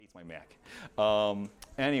hates my Mac.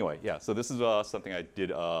 Anyway, yeah, so this is something I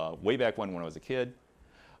did way back when I was a kid.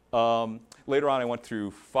 Later on, I went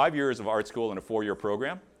through 5 years of art school and a 4-year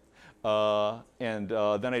program. And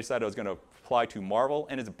then I decided I was going to apply to Marvel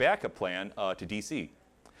and as a backup plan to DC.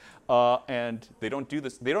 And they don't do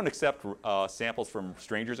this, they don't accept samples from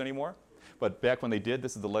strangers anymore. But back when they did,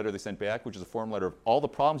 this is the letter they sent back, which is a form letter of all the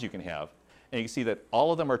problems you can have. And you can see that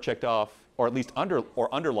all of them are checked off, or at least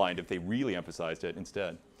underlined if they really emphasized it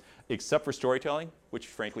instead, except for storytelling, which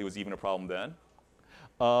frankly was even a problem then.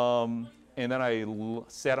 And then I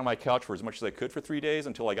sat on my couch for as much as I could for 3 days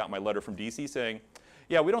until I got my letter from DC saying,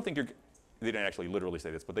 yeah, we don't think you're, they didn't actually literally say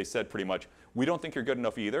this, but they said pretty much, we don't think you're good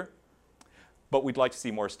enough either, but we'd like to see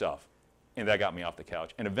more stuff. And that got me off the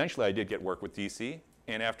couch. And eventually I did get work with DC.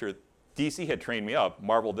 And after DC had trained me up,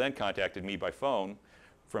 Marvel then contacted me by phone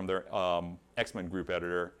from their X-Men group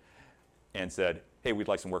editor and said, hey, we'd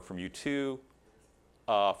like some work from you too.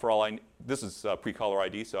 For all this is pre-caller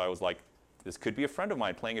ID, so I was like, this could be a friend of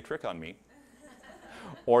mine playing a trick on me.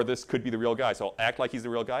 Or this could be the real guy, so I'll act like he's the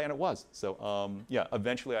real guy, and it was. So yeah,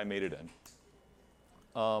 eventually I made it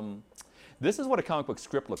in. This is what a comic book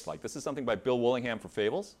script looks like. This is something by Bill Willingham for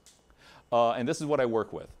Fables. And this is what I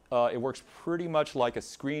work with. It works pretty much like a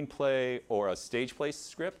screenplay or a stage play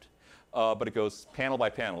script, but it goes panel by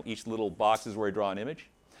panel. Each little box is where I draw an image,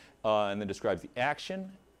 and then describes the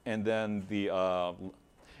action, and then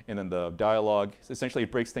the dialogue. Essentially,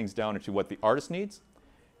 it breaks things down into what the artist needs,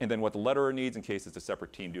 and then what the letterer needs in case it's a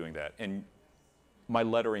separate team doing that. And my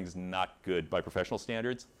lettering is not good by professional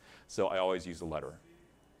standards, so I always use the letterer.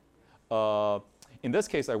 In this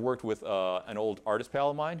case, I worked with an old artist pal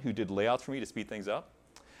of mine who did layouts for me to speed things up.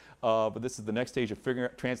 But this is the next stage of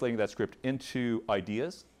translating that script into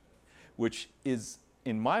ideas, which is,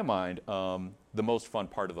 in my mind, the most fun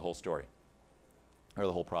part of the whole story, or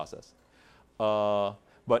the whole process.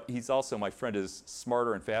 But he's also, my friend is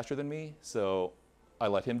smarter and faster than me, so I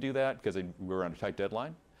let him do that because we were on a tight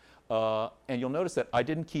deadline. And you'll notice that I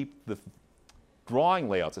didn't keep the drawing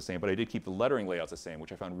layouts the same, but I did keep the lettering layouts the same,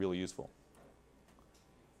 which I found really useful.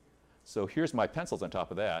 So here's my pencils on top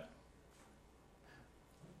of that.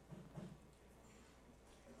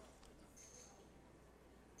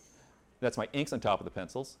 That's my inks on top of the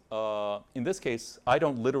pencils. In this case, I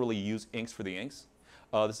don't literally use inks for the inks.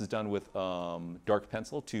 This is done with dark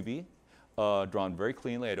pencil, 2B, drawn very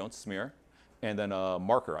cleanly. I don't smear. And then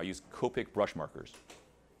marker. I use Copic brush markers.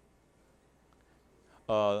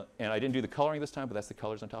 And I didn't do the coloring this time, but that's the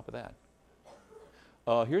colors on top of that.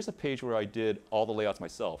 Here's a page where I did all the layouts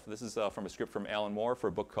myself. This is from a script from Alan Moore for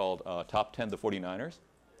a book called Top 10 the 49ers.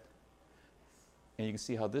 And you can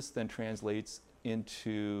see how this then translates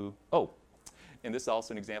into, and this is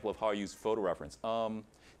also an example of how I use photo reference.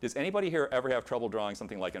 Does anybody here ever have trouble drawing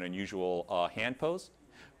something like an unusual hand pose?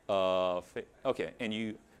 Okay,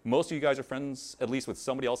 and most of you guys are friends at least with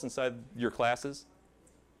somebody else inside your classes?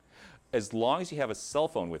 As long as you have a cell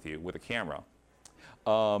phone with you, with a camera,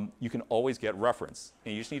 you can always get reference.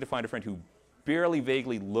 And you just need to find a friend who barely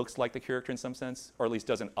vaguely looks like the character in some sense, or at least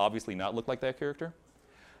doesn't obviously not look like that character,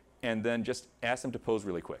 and then just ask them to pose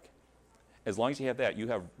really quick. As long as you have that, you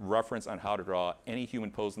have reference on how to draw any human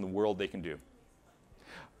pose in the world they can do.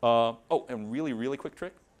 And really, really quick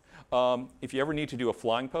trick. If you ever need to do a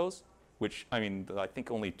flying pose, which, I mean, I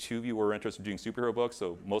think only 2 of you were interested in doing superhero books,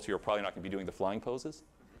 so most of you are probably not going to be doing the flying poses.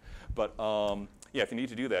 But yeah, if you need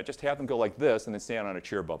to do that, just have them go like this and then stand on a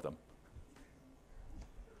chair above them.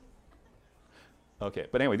 Okay,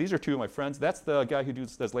 but anyway, these are 2 of my friends. That's the guy who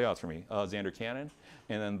does layouts for me, Xander Cannon,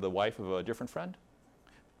 and then the wife of a different friend,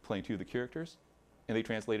 playing 2 of the characters, and they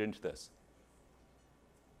translate it into this.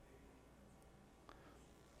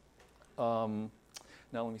 Now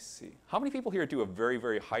let me see. How many people here do a very,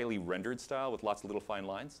 very highly rendered style with lots of little fine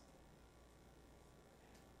lines?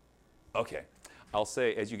 Okay. I'll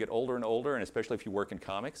say as you get older and older, and especially if you work in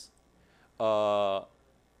comics,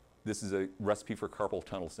 this is a recipe for carpal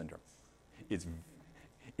tunnel syndrome.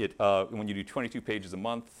 When you do 22 pages a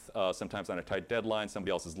month, sometimes on a tight deadline,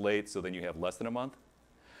 somebody else is late, so then you have less than a month.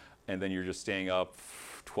 And then you're just staying up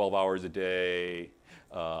 12 hours a day,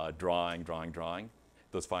 drawing,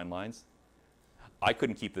 those fine lines. I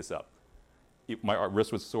couldn't keep this up. My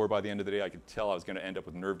wrist was sore by the end of the day. I could tell I was going to end up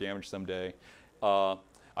with nerve damage someday.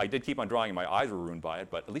 I did keep on drawing, and my eyes were ruined by it,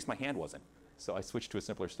 but at least my hand wasn't. So I switched to a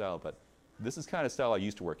simpler style, but this is kind of style I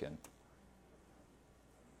used to work in.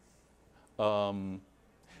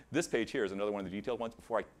 This page here is another one of the detailed ones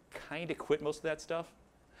before I kind of quit most of that stuff.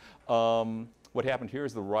 What happened here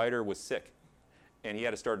is the writer was sick, and he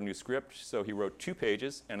had to start a new script, so he wrote 2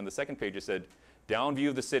 pages, and in the second page it said, down view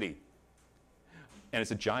of the city. and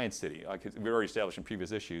it's a giant city. We've already established in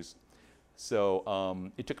previous issues.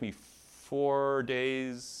 So it took me 4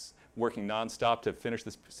 days working nonstop to finish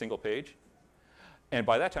this single page. And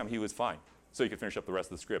by that time, he was fine. So he could finish up the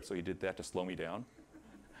rest of the script. So he did that to slow me down,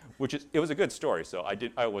 it was a good story. So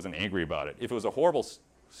I wasn't angry about it. If it was a horrible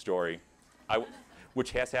story,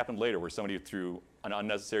 which has happened later, where somebody threw an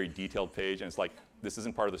unnecessary detailed page, and it's like, this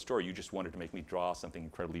isn't part of the story. You just wanted to make me draw something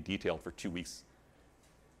incredibly detailed for 2 weeks.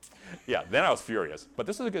 Yeah, then I was furious. But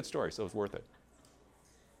this is a good story, so it's worth it.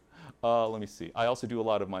 Let me see. I also do a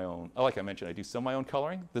lot of my own. Like I mentioned, I do some of my own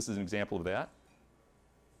coloring. This is an example of that.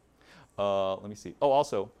 Let me see. Oh,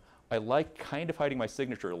 also, I like kind of hiding my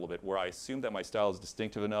signature a little bit, where I assume that my style is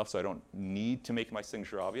distinctive enough so I don't need to make my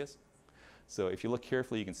signature obvious. So if you look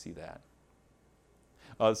carefully, you can see that.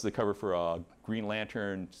 This is a cover for a Green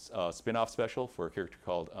Lantern spin-off special for a character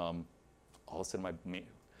called, all of a sudden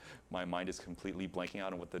my mind is completely blanking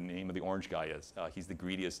out on what the name of the orange guy is. He's the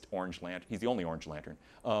greediest orange lantern. He's the only orange lantern.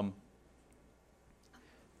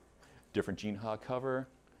 Different Gene Hog cover.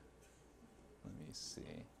 Let me see.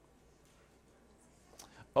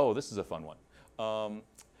 Oh, this is a fun one.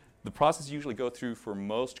 The process you usually go through for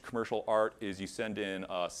most commercial art is you send in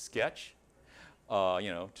a sketch,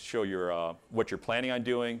 to show your, what you're planning on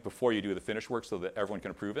doing before you do the finished work so that everyone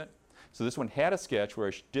can approve it. So this one had a sketch where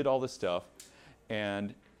I did all this stuff,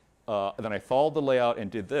 and then I followed the layout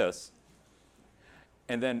and did this.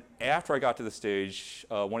 And then after I got to the stage,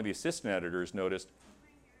 one of the assistant editors noticed,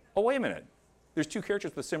 oh, wait a minute. There's 2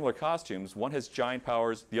 characters with similar costumes. One has giant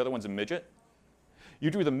powers. The other one's a midget. You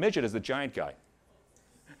drew the midget as the giant guy.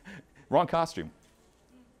 Wrong costume.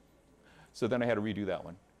 So then I had to redo that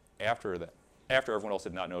one after everyone else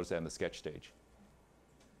had not noticed that in the sketch stage.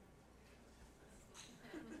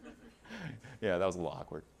 Yeah, that was a little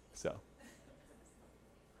awkward. So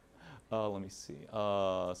let me see.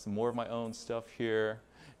 Some more of my own stuff here.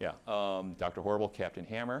 Yeah, Dr. Horrible, Captain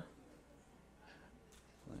Hammer.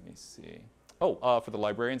 Let me see. Oh, for the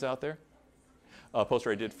librarians out there. A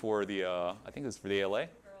poster I did for the, I think this is for the ALA.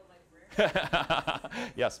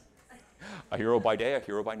 Yes. A hero by day, a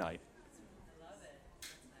hero by night.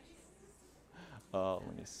 I love it.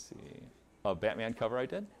 Let me see. A Batman cover I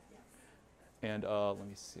did. And let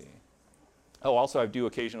me see. Oh, also I do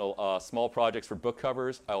occasional small projects for book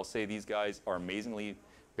covers. I will say these guys are amazingly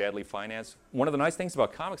badly financed. One of the nice things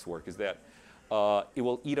about comics work is that it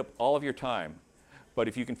will eat up all of your time. But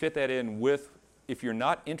if you can fit that in with, if you're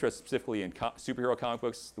not interested specifically in superhero comic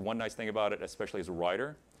books, the one nice thing about it, especially as a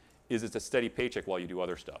writer, is it's a steady paycheck while you do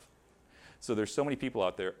other stuff. So there's so many people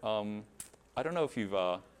out there. I don't know if you've,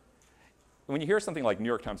 when you hear something like New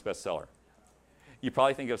York Times bestseller, you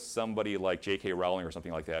probably think of somebody like J.K. Rowling or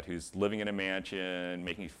something like that, who's living in a mansion,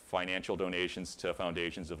 making financial donations to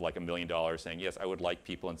foundations of like $1 million, saying, yes, I would like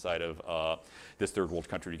people inside of this third world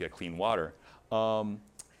country to get clean water.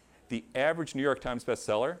 The average New York Times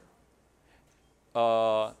bestseller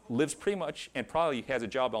lives pretty much and probably has a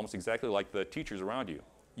job almost exactly like the teachers around you.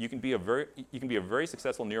 You can be a very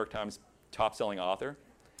successful New York Times top-selling author,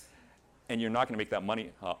 and you're not going to make that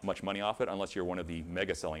much money off it unless you're one of the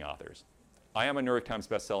mega-selling authors. I am a New York Times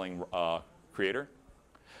best-selling creator,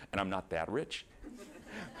 and I'm not that rich.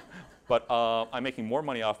 But I'm making more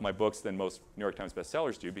money off my books than most New York Times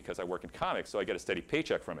bestsellers do because I work in comics, so I get a steady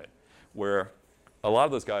paycheck from it, where a lot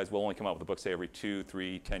of those guys will only come out with a book, say, every 2,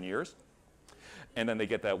 3, 10 years. And then they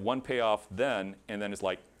get that one payoff then, and then it's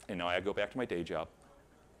like, and now I go back to my day job.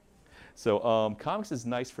 So comics is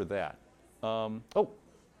nice for that.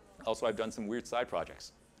 Also I've done some weird side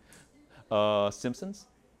projects. Simpsons.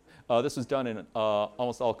 This was done in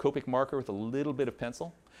almost all Copic marker with a little bit of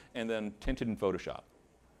pencil, and then tinted in Photoshop.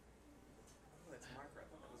 Oh, that's marker. I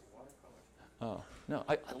thought it was watercolor. Oh, no,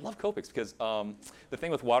 I love Copics because the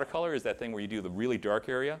thing with watercolor is that thing where you do the really dark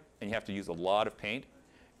area, and you have to use a lot of paint,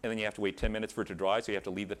 and then you have to wait 10 minutes for it to dry, so you have to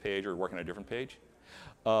leave the page or work on a different page.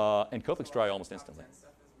 And Copics dry almost instantly. Top 10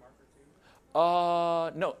 stuff is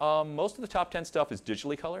marker too? No, most of the top 10 stuff is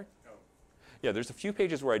digitally colored. Oh. Yeah, there's a few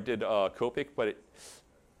pages where I did Copic, but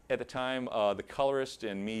at the time, the colorist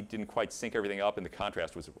and me didn't quite sync everything up, and the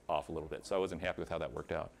contrast was off a little bit, so I wasn't happy with how that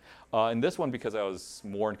worked out. And this one, because I was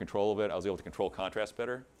more in control of it, I was able to control contrast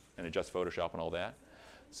better and adjust Photoshop and all that,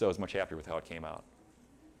 so I was much happier with how it came out.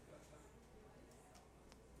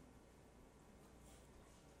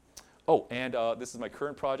 Oh, and this is my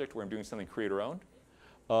current project where I'm doing something creator-owned,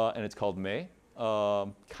 and it's called May.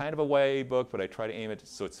 Kind of a YA book, but I try to aim it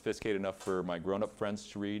so it's sophisticated enough for my grown-up friends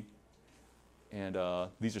to read. And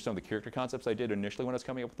these are some of the character concepts I did initially when I was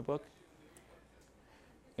coming up with the book.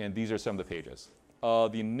 And these are some of the pages.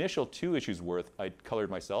 The initial 2 issues worth I colored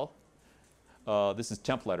myself. This is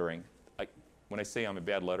temp lettering. When I say I'm a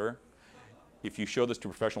bad letterer, if you show this to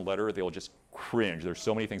a professional letterer, they'll just cringe. There's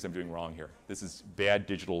so many things I'm doing wrong here. This is bad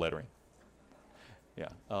digital lettering. Yeah.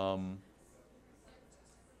 And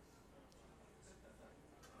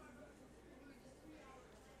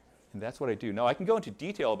that's what I do. Now, I can go into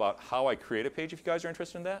detail about how I create a page if you guys are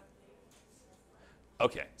interested in that.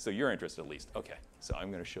 OK, so you're interested at least. OK, so I'm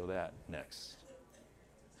going to show that next.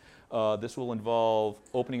 This will involve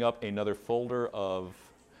opening up another folder of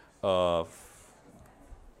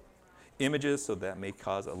images, so that may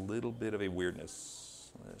cause a little bit of a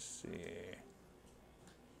weirdness. Let's see.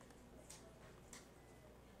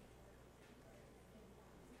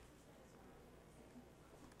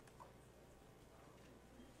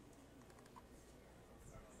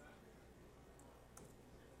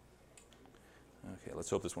 OK,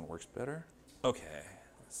 let's hope this one works better. OK,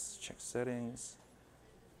 let's check settings.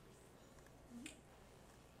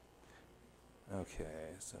 OK,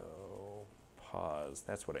 so pause.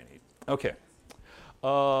 That's what I need. OK.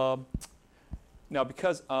 Now,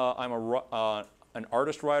 because I'm an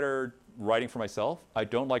artist writer writing for myself, I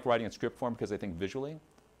don't like writing in script form because I think visually.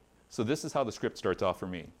 So this is how the script starts off for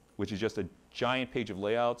me, which is just a giant page of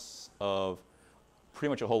layouts of pretty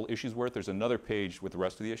much a whole issue's worth. There's another page with the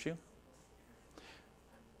rest of the issue.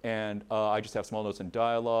 And I just have small notes and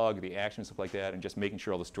dialogue, the action, stuff like that, and just making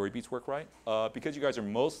sure all the story beats work right. Because you guys are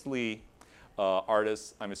mostly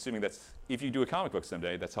artists, I'm assuming that's, if you do a comic book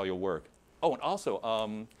someday, that's how you'll work. Oh, and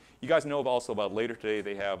also, you guys know also about later today,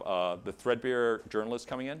 they have the Threadbare journalist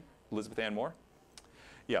coming in, Elizabeth Ann Moore.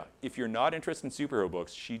 Yeah, if you're not interested in superhero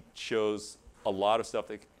books, she shows a lot of stuff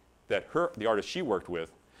that the artist she worked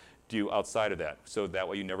with, do outside of that. So that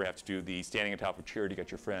way you never have to do the standing on top of a chair to get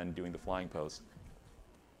your friend doing the flying pose.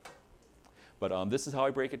 But this is how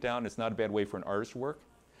I break it down. It's not a bad way for an artist to work.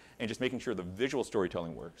 And just making sure the visual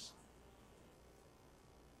storytelling works.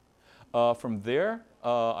 From there,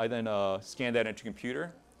 I then scan that into a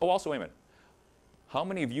computer. Oh, also, wait a minute. How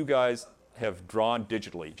many of you guys have drawn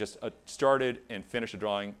digitally? Just started and finished a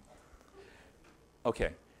drawing?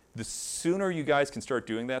 OK. The sooner you guys can start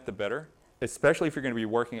doing that, the better, especially if you're going to be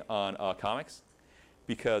working on comics.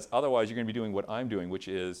 Because otherwise, you're going to be doing what I'm doing, which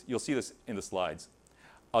is, you'll see this in the slides.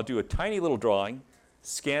 I'll do a tiny little drawing,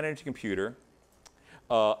 scan it into a computer,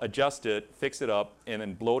 adjust it, fix it up, and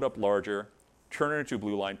then blow it up larger, turn it into a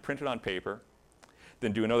blue line, print it on paper,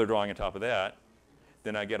 then do another drawing on top of that.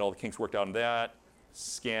 Then I get all the kinks worked out on that,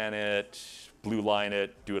 scan it, blue line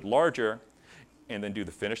it, do it larger, and then do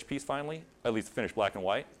the finished piece finally, at least finished black and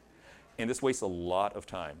white. And this wastes a lot of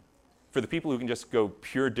time. For the people who can just go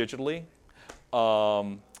pure digitally,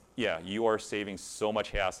 yeah, you are saving so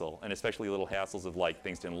much hassle, and especially little hassles of like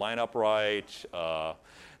things didn't line up right. I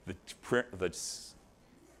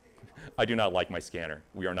do not like my scanner.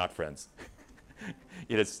 We are not friends.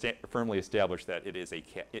 It is firmly established that it is a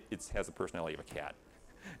cat. It has the personality of a cat,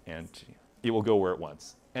 and it will go where it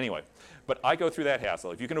wants. Anyway, but I go through that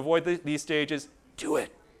hassle. If you can avoid these stages, do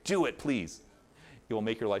it. Do it, please. It will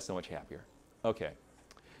make your life so much happier. OK.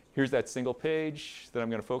 Here's that single page that I'm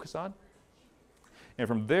going to focus on. And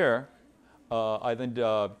from there, I then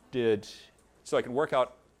did, so I can work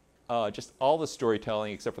out just all the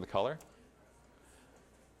storytelling except for the color.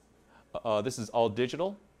 This is all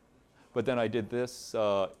digital. But then I did this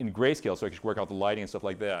in grayscale so I could work out the lighting and stuff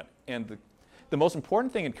like that. And the most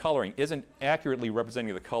important thing in coloring isn't accurately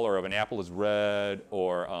representing the color of an apple as red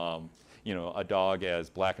or you know, a dog as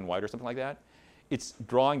black and white or something like that. It's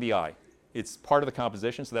drawing the eye. It's part of the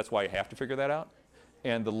composition, so that's why I have to figure that out.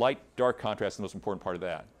 And the light-dark contrast is the most important part of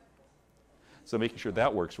that. So making sure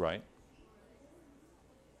that works right.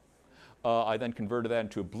 I then converted that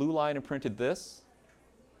into a blue line and printed this.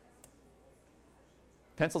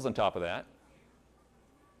 Pencils on top of that.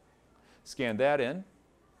 Scanned that in.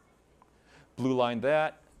 Blue line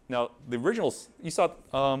that. Now, the original, you saw,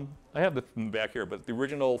 I have the back here, but the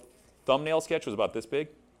original thumbnail sketch was about this big.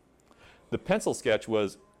 The pencil sketch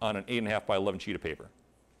was on an 8.5 by 11 sheet of paper.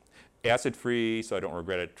 Acid-free, so I don't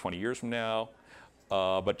regret it 20 years from now,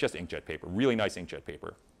 but just inkjet paper, really nice inkjet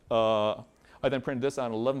paper. I then printed this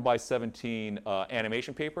on 11 by 17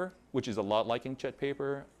 animation paper, which is a lot like inkjet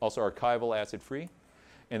paper, also archival, acid-free,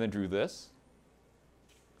 and then drew this.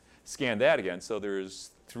 Scanned that again, so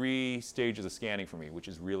there's 3 stages of scanning for me, which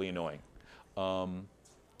is really annoying.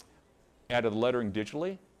 Added the lettering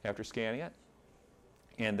digitally after scanning it,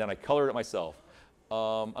 and then I colored it myself.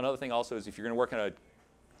 Another thing also is if you're going to work on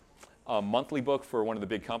a monthly book for one of the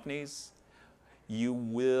big companies, you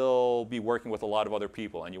will be working with a lot of other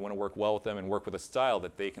people, and you want to work well with them and work with a style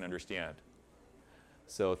that they can understand.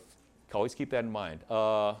 So always keep that in mind.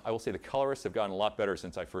 I will say the colorists have gotten a lot better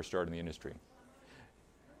since I first started in the industry.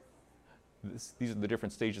 these are the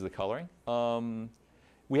different stages of coloring.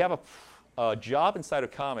 We have a job inside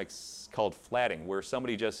of comics called flatting, where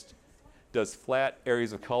somebody just does flat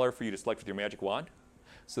areas of color for you to select with your magic wand.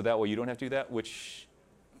 So that way you don't have to do that, which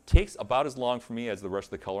takes about as long for me as the rest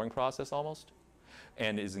of the coloring process almost,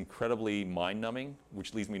 and is incredibly mind-numbing,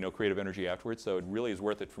 which leaves me no creative energy afterwards. So it really is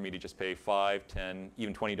worth it for me to just pay $5, $10,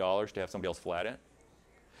 even $20 to have somebody else flat it.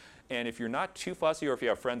 And if you're not too fussy, or if you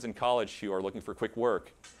have friends in college who are looking for quick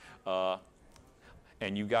work,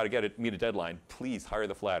 and you've got to meet a deadline, please hire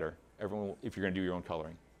the flatter, everyone, if you're going to do your own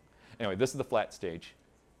coloring. Anyway, this is the flat stage.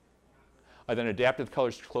 I then adapted the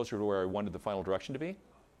colors closer to where I wanted the final direction to be,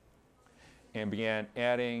 and began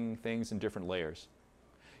adding things in different layers.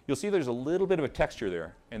 You'll see there's a little bit of a texture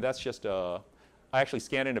there, and that's just, I actually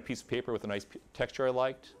scanned in a piece of paper with a nice texture I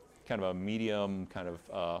liked, kind of a medium, kind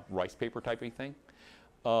of rice paper type of thing,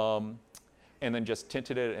 and then just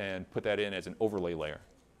tinted it and put that in as an overlay layer.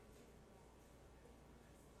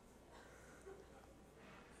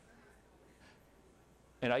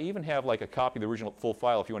 And I even have like a copy of the original full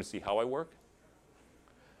file if you want to see how I work.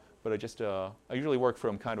 But I usually work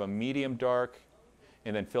from kind of a medium dark,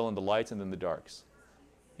 and then fill in the lights and then the darks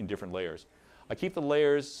in different layers. I keep the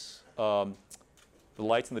layers, the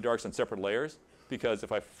lights and the darks on separate layers, because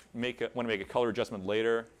if I want to make a color adjustment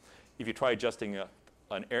later, if you try adjusting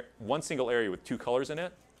one single area with two colors in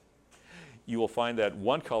it, you will find that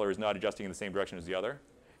one color is not adjusting in the same direction as the other,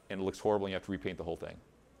 and it looks horrible, and you have to repaint the whole thing.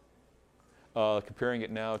 Comparing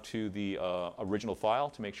it now to the original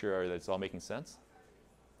file to make sure that it's all making sense.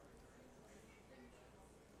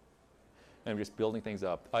 And I'm just building things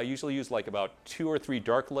up. I usually use like about 2 or 3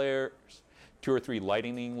 dark layers, 2 or 3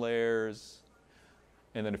 lightening layers,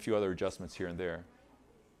 and then a few other adjustments here and there.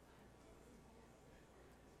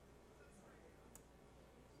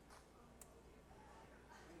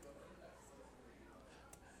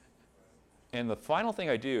 And the final thing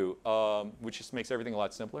I do, which just makes everything a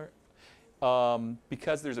lot simpler,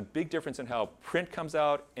 because there's a big difference in how print comes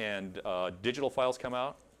out and digital files come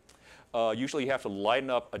out. Usually you have to lighten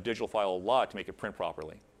up a digital file a lot to make it print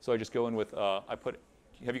properly. So I just go in with, have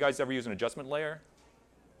you guys ever used an adjustment layer?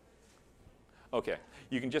 Okay,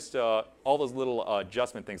 you can just, all those little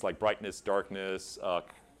adjustment things like brightness, darkness,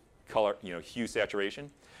 color, hue,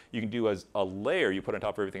 saturation, you can do as a layer you put on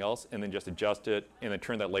top of everything else, and then just adjust it, and then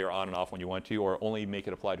turn that layer on and off when you want to, or only make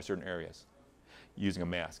it apply to certain areas using a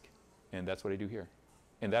mask. And that's what I do here.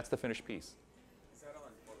 And that's the finished piece. Is that all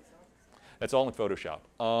in Photoshop? That's all in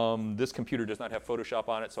Photoshop. This computer does not have Photoshop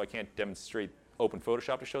on it, so I can't demonstrate open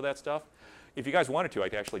Photoshop to show that stuff. If you guys wanted to, I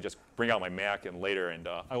could actually just bring out my Mac and later, and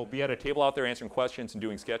I will be at a table out there answering questions and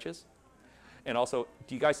doing sketches. And also,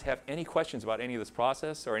 do you guys have any questions about any of this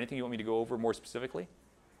process or anything you want me to go over more specifically?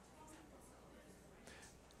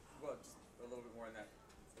 Well, just a little bit more on that.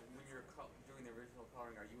 When you're doing the original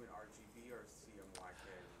coloring, are you in RGB or CMYK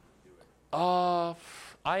when you do it?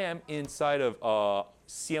 I am inside of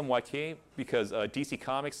CMYK because DC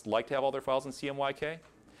Comics like to have all their files in CMYK.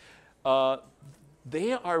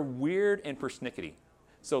 They are weird and persnickety.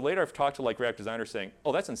 So later I've talked to like graphic designers saying,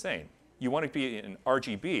 oh, that's insane. You want to be in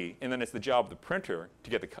RGB, and then it's the job of the printer to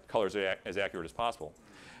get the colors as accurate as possible.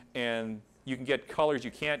 And you can get colors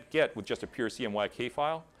you can't get with just a pure CMYK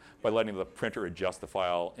file by letting the printer adjust the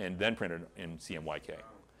file and then print it in CMYK.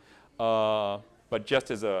 But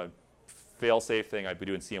just as a fail-safe thing, I'd be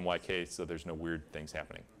doing CMYK so there's no weird things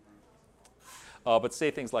happening. But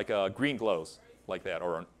say things like green glows, like that,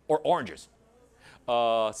 or oranges.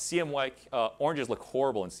 Oranges look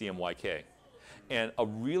horrible in CMYK. And a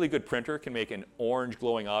really good printer can make an orange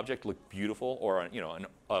glowing object look beautiful, or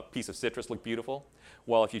a piece of citrus look beautiful.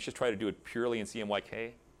 While if you just try to do it purely in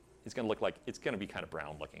CMYK, it's going to look like, it's going to be kind of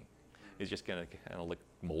brown looking. It's just going to kind of look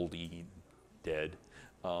moldy, dead.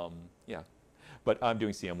 Yeah. But I'm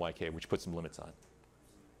doing CMYK, which puts some limits on.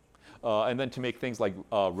 And then to make things like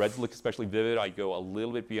reds look especially vivid, I go a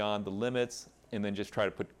little bit beyond the limits, and then just try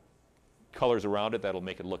to put colors around it that'll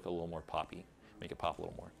make it look a little more poppy, make it pop a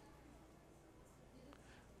little more.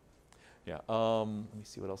 Yeah, let me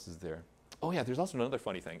see what else is there. Oh yeah, there's also another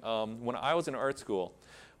funny thing. When I was in art school,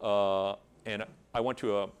 and I went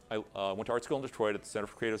to art school in Detroit at the Center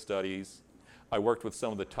for Creative Studies, I worked with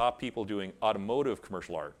some of the top people doing automotive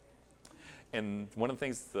commercial art. And one of the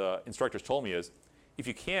things the instructors told me is, if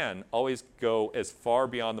you can, always go as far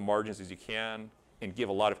beyond the margins as you can and give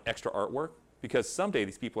a lot of extra artwork, because someday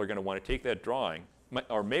these people are going to want to take that drawing,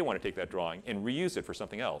 or may want to take that drawing and reuse it for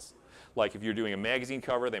something else. Like if you're doing a magazine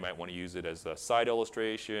cover, they might want to use it as a side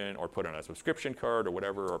illustration or put on a subscription card or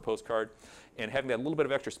whatever, or a postcard. And having that little bit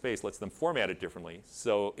of extra space lets them format it differently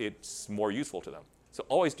so it's more useful to them. So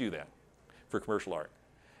always do that for commercial art.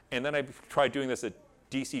 And then I tried doing this at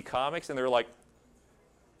DC Comics, and they were like,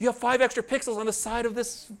 you have 5 extra pixels on the side of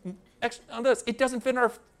this, on this. It doesn't fit in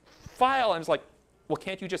our file. And it's like, well,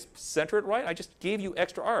 can't you just center it right? I just gave you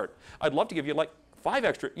extra art. I'd love to give you like 5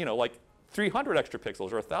 extra, like 300 extra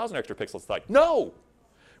pixels or 1,000 extra pixels. It's like, no!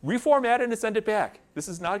 Reformat it and send it back. This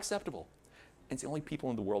is not acceptable. And it's the only people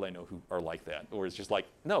in the world I know who are like that. Or it's just like,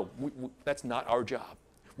 no, that's not our job.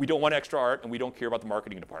 We don't want extra art, and we don't care about the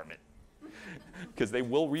marketing department. Because they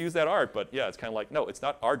will reuse that art, but yeah, it's kind of like, no, it's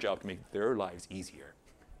not our job to make their lives easier.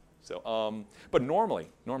 So, but normally,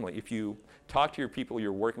 if you talk to your people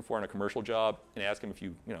you're working for on a commercial job and ask them if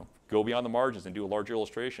you go beyond the margins and do a larger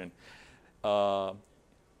illustration,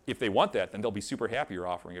 if they want that, then they'll be super happy you're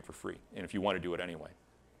offering it for free, and if you want to do it anyway.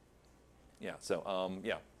 Yeah, so,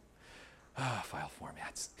 yeah. File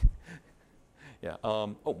formats. Yeah,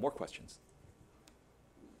 oh, more questions.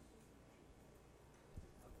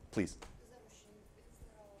 Please.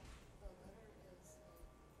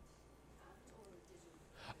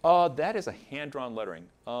 That is a hand-drawn lettering.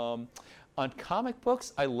 On comic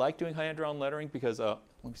books, I like doing hand-drawn lettering because, let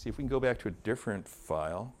me see if we can go back to a different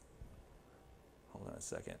file. Hold on a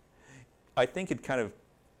second. I think it kind of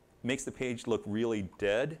makes the page look really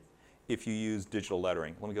dead if you use digital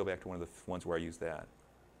lettering. Let me go back to one of the ones where I use that.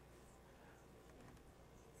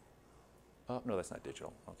 Oh, no, that's not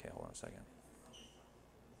digital. Okay, hold on a second.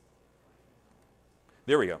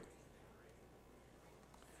 There we go.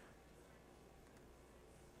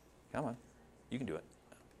 Come on, you can do it.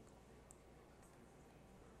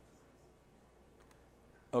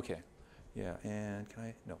 Okay, yeah, and can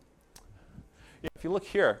I, no. Yeah, if you look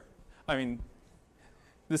here, I mean,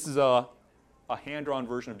 this is a hand-drawn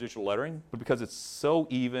version of digital lettering, but because it's so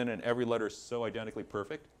even and every letter is so identically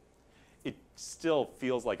perfect, it still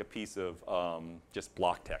feels like a piece of just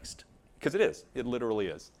block text. Because it is, it literally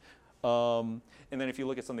is. And then if you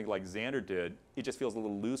look at something like Xander did, it just feels a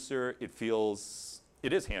little looser.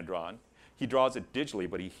 It is hand-drawn. He draws it digitally,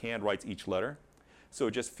 but he hand-writes each letter. So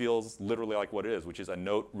it just feels literally like what it is, which is a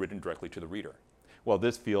note written directly to the reader. Well,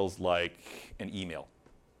 this feels like an email.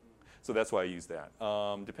 So that's why I use that.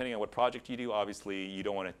 Depending on what project you do, obviously, you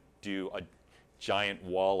don't want to do a giant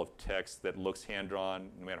wall of text that looks hand-drawn.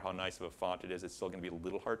 No matter how nice of a font it is, it's still going to be a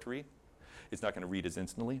little hard to read. It's not going to read as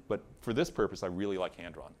instantly. But for this purpose, I really like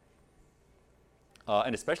hand-drawn.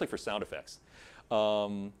 And especially for sound effects.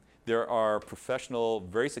 There are professional,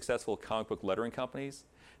 very successful comic book lettering companies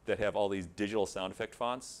that have all these digital sound effect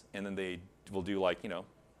fonts, and then they will do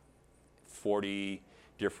 40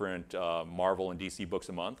 different Marvel and DC books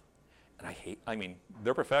a month. And I mean,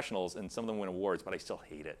 they're professionals, and some of them win awards, but I still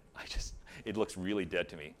hate it. It looks really dead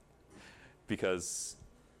to me. Because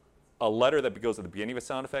a letter that goes at the beginning of a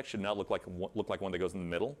sound effect should not look like one that goes in the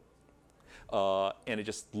middle. And it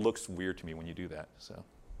just looks weird to me when you do that.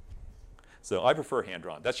 So I prefer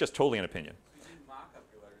hand-drawn. That's just totally an opinion. You can mock up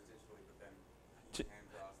your letters digitally, but then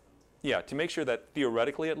hand-draw them. Yeah, to make sure that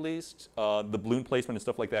theoretically at least, the balloon placement and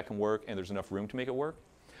stuff like that can work and there's enough room to make it work.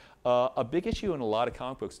 A big issue in a lot of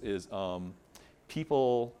comic books is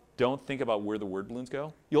people don't think about where the word balloons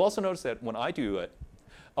go. You'll also notice that when I do it,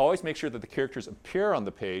 I always make sure that the characters appear on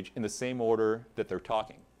the page in the same order that they're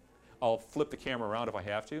talking. I'll flip the camera around if I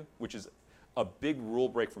have to, which is a big rule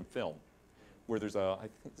break from film, where there's I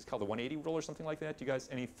think it's called the 180 rule or something like that. Do you guys,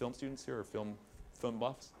 any film students here or film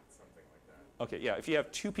buffs? Something like that. Okay, yeah, if you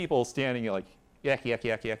have 2 people standing like yak, yak,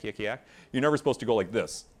 yak, yak, yak, yak, you're never supposed to go like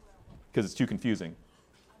this, because it's too confusing.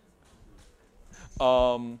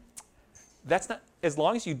 That's not, as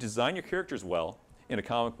long as you design your characters well in a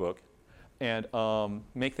comic book and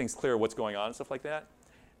make things clear what's going on and stuff like that,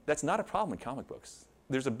 that's not a problem in comic books.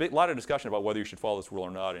 There's a lot of discussion about whether you should follow this rule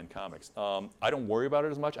or not in comics. I don't worry about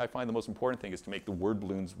it as much. I find the most important thing is to make the word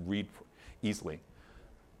balloons read easily.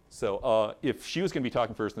 So if she was going to be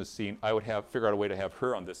talking first in this scene, I would figure out a way to have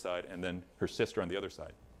her on this side and then her sister on the other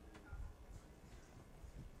side.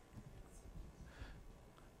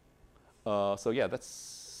 So yeah,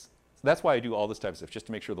 that's why I do all this type of stuff, just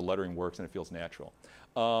to make sure the lettering works and it feels natural.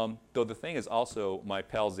 Though the thing is also, my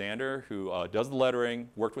pal Xander, who does the lettering,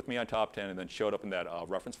 worked with me on Top 10, and then showed up in that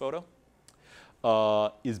reference photo,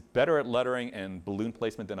 is better at lettering and balloon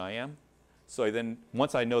placement than I am. So then,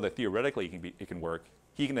 once I know that theoretically it can work,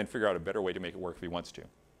 he can then figure out a better way to make it work if he wants to.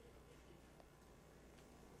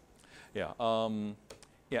 Yeah,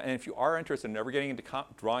 yeah, and if you are interested in ever getting into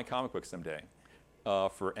drawing comic books someday,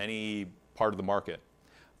 for any part of the market,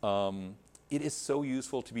 it is so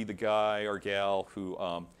useful to be the guy or gal who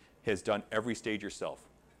has done every stage yourself.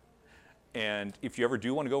 And if you ever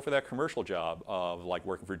do want to go for that commercial job of like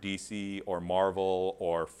working for DC or Marvel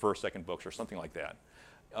or First Second Books or something like that,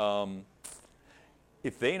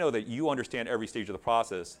 if they know that you understand every stage of the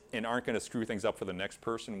process and aren't going to screw things up for the next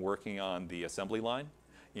person working on the assembly line,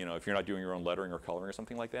 if you're not doing your own lettering or coloring or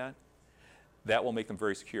something like that, that will make them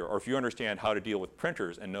very secure. Or if you understand how to deal with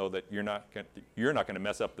printers and know that you're not going to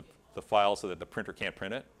mess up the file so that the printer can't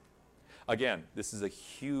print it. Again, this is a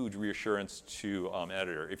huge reassurance to an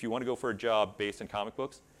editor. If you want to go for a job based in comic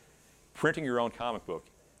books, printing your own comic book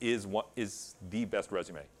is the best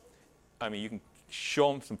resume. I mean, you can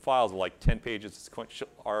show them some files of like 10 pages of sequential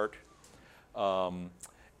art, and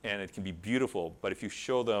it can be beautiful. But if you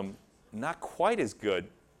show them not quite as good,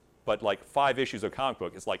 but like 5 issues of comic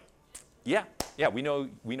book, it's like, yeah, we know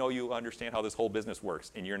you understand how this whole business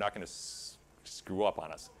works, and you're not going to screw up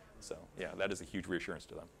on us. So yeah, that is a huge reassurance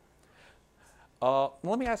to them.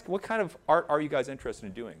 Let me ask, what kind of art are you guys interested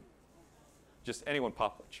in doing? Just anyone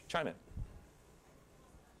chime in.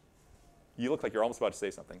 You look like you're almost about to say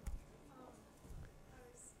something. I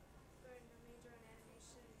was going to major in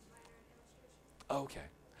animation, minor in illustration.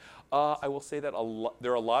 Okay. I will say that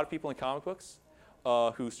there are a lot of people in comic books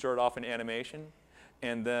who start off in animation,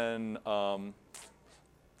 and then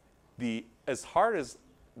as hard as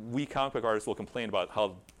we comic book artists will complain about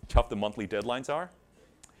how tough the monthly deadlines are,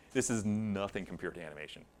 this is nothing compared to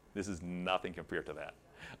animation. This is nothing compared to that.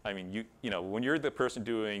 I mean, when you're the person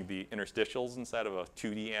doing the interstitials inside of a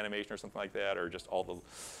 2D animation or something like that, or just all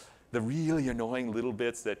the really annoying little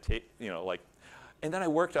bits that take, and then I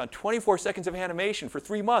worked on 24 seconds of animation for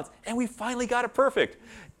 3 months, and we finally got it perfect.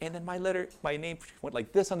 And then my name went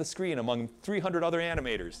like this on the screen among 300 other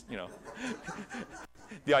animators,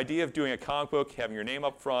 The idea of doing a comic book, having your name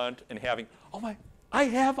up front, and having, I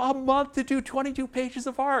have a month to do 22 pages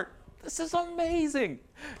of art. This is amazing.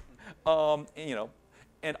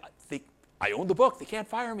 And I own the book. They can't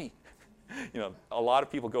fire me. A lot of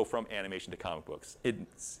people go from animation to comic books.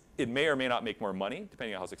 It may or may not make more money,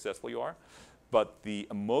 depending on how successful you are, but the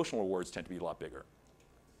emotional rewards tend to be a lot bigger.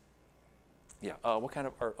 Yeah. What kind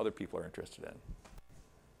of art other people are interested in?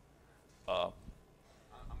 I'm going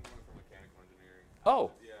for mechanical engineering.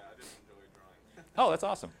 Oh. Yeah, I just enjoy drawing. Oh, that's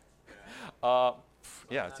awesome. Yeah.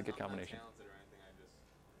 Yeah, it's a good combination. I'm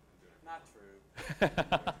not talented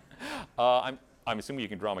or anything. Not true. I'm assuming you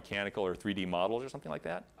can draw mechanical or 3D models or something like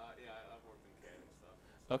that? Yeah, I've worked in CAD and stuff.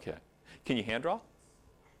 Okay. Can you hand draw?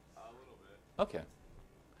 A little bit. Okay.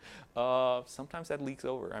 Sometimes that leaks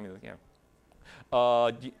over. I mean,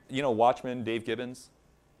 Watchmen, Dave Gibbons?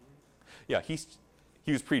 Yeah, he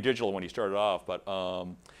was pre-digital when he started off, but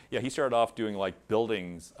he started off doing like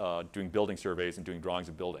buildings, doing building surveys and doing drawings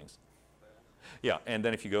of buildings. Yeah, and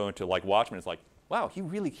then if you go into like Watchmen, it's like, wow, he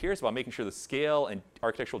really cares about making sure the scale and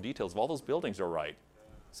architectural details of all those buildings are right.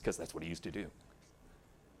 It's because that's what he used to do.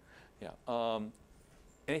 Yeah.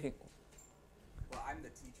 Anything? Well, I'm the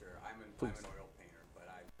teacher. I'm an oil painter, but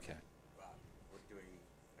we're doing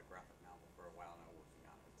a graphic novel for a while now, working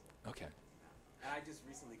on it. So, Okay. yeah. And I just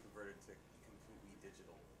recently converted to completely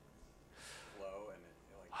digital flow, and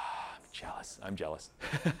I'm jealous. I'm jealous.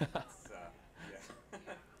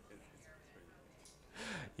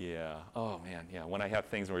 Yeah. Oh man. Yeah. When I have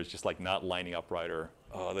things where it's just like not lining up right, or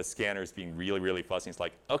the scanner's being really, really fussy, it's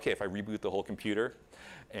like, okay, if I reboot the whole computer,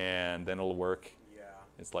 and then it'll work. Yeah.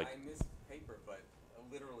 It's like. I miss paper, but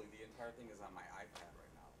literally the entire thing is on my iPad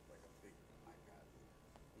right now, like a big iPad.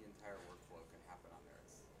 The entire workflow can happen on there.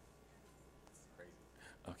 It's crazy.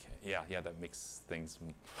 Okay. Yeah. Yeah. That makes things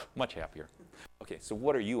much happier. Okay. So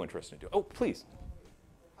what are you interested in doing? Oh, please.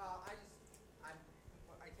 I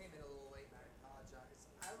came in a little late and I apologize.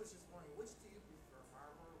 I was just wondering, which do you prefer,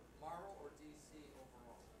 Marvel or DC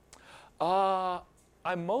overall?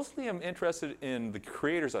 I mostly am interested in the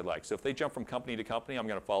creators I like. So if they jump from company to company, I'm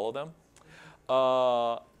going to follow them.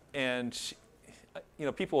 And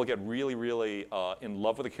people will get really, really in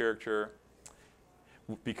love with a character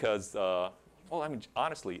because,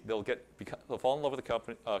 honestly, they'll fall in love with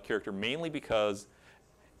the character mainly because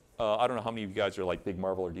I don't know how many of you guys are like big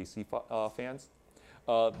Marvel or DC fans.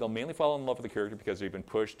 They'll mainly fall in love with the character because they've been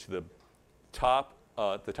pushed to the top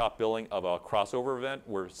billing of a crossover event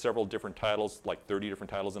where several different titles, like 30 different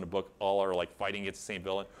titles in a book, all are like fighting against the same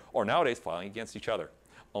villain, or nowadays fighting against each other,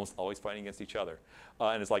 almost always fighting against each other.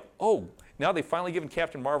 And it's like, oh, now they've finally given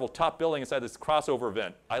Captain Marvel top billing inside this crossover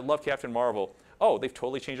event. I love Captain Marvel. Oh, they've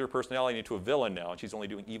totally changed her personality into a villain now, and she's only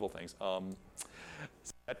doing evil things. So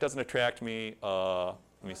that doesn't attract me. Let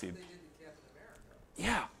me see. They did in Captain America.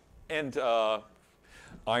 Yeah, and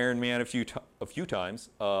Iron Man a few times.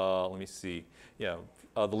 Let me see. Yeah,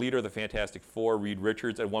 the leader of the Fantastic Four, Reed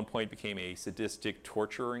Richards, at one point became a sadistic,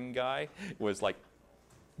 torturing guy. It was like,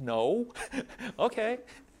 no, okay.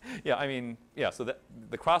 Yeah, I mean, yeah, so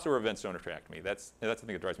the crossover events don't attract me. That's the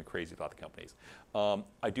thing that drives me crazy about the companies.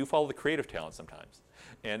 I do follow the creative talent sometimes.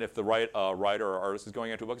 And if the writer or artist is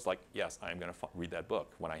going into a book, it's like, yes, I'm going to read that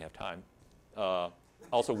book when I have time.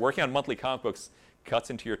 Also, working on monthly comic books cuts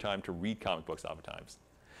into your time to read comic books oftentimes.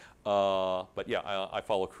 But yeah, I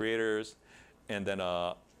follow creators, and then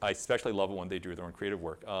I especially love it when they do their own creative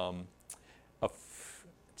work.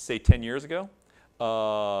 Say 10 years ago,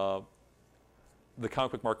 the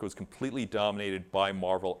comic book market was completely dominated by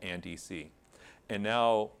Marvel and DC. And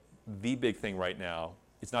now, the big thing right now,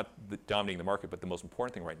 it's not dominating the market, but the most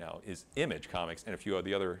important thing right now is Image Comics and a few of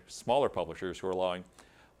the other smaller publishers who are allowing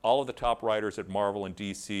all of the top writers at Marvel and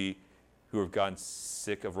DC who have gotten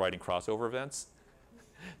sick of writing crossover events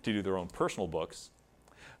to do their own personal books.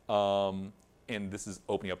 And this is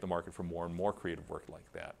opening up the market for more and more creative work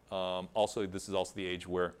like that. Also, this is also the age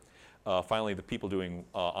where finally the people doing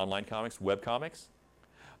online comics, web comics,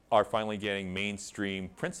 are finally getting mainstream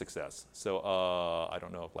print success. So I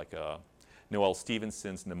don't know, like Noelle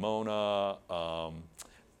Stevenson's Nimona,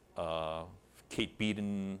 Kate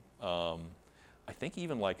Beaton, I think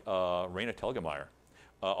even like Raina Telgemeier,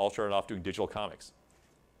 all started off doing digital comics.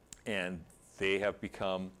 And they have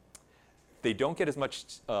become, they don't get as much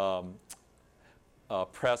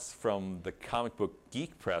press from the comic book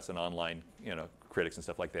geek press and online, critics and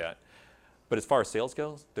stuff like that. But as far as sales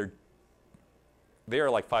goes, they are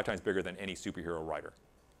like 5 times bigger than any superhero writer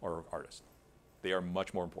or artist. They are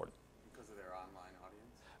much more important. Because of their online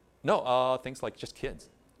audience? No, things like just kids.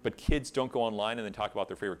 But kids don't go online and then talk about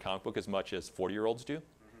their favorite comic book as much as 40-year-olds do.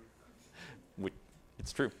 Mm-hmm.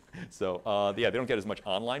 It's true. So yeah, they don't get as much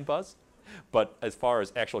online buzz. But as far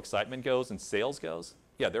as actual excitement goes and sales goes,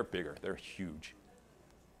 yeah, they're bigger. They're huge.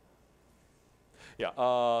 Yeah,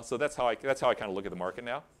 so that's how I kind of look at the market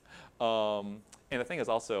now. And the thing is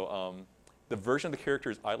also, the version of the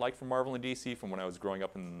characters I like from Marvel and DC from when I was growing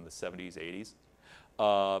up in the 70s,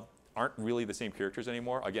 80s, aren't really the same characters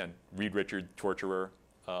anymore. Again, Reed Richards, Torturer,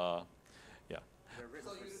 yeah. They're written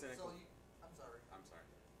for cynical. I'm sorry. I'm sorry.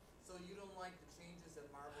 So you don't like the changes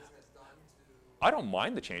that Marvel has done to? I don't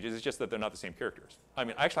mind the changes, it's just that they're not the same characters. I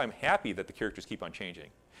mean, actually, I'm happy that the characters keep on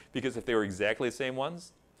changing. Because if they were exactly the same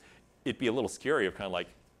ones, it'd be a little scary of kind of like,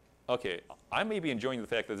 okay, I may be enjoying the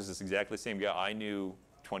fact that this is exactly the same guy I knew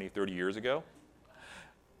 20, 30 years ago,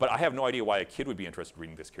 but I have no idea why a kid would be interested in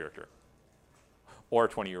reading this character. Or a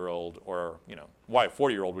 20-year-old, or why a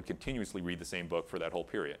 40-year-old would continuously read the same book for that whole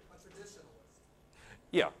period. A traditionalist.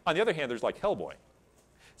 Yeah. On the other hand, there's like Hellboy,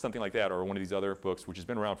 something like that, or one of these other books which has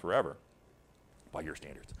been around forever, by your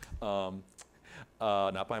standards.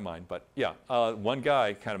 Not by mine, but yeah. One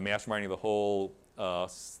guy kind of masterminding the whole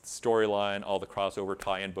storyline, all the crossover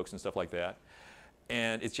tie-in books and stuff like that.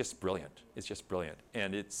 And it's just brilliant. It's just brilliant.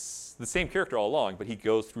 And it's the same character all along, but he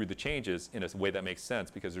goes through the changes in a way that makes sense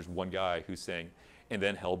because there's one guy who's saying, and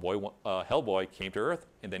then Hellboy came to Earth,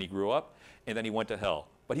 and then he grew up, and then he went to hell.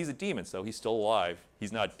 But he's a demon, so he's still alive.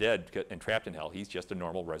 He's not dead and trapped in hell. He's just a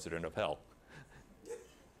normal resident of hell.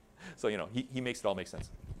 So, he makes it all make sense.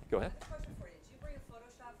 Go ahead. I have a question for you. Did you bring a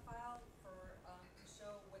Photoshop file to show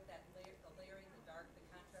what that the layering, the dark,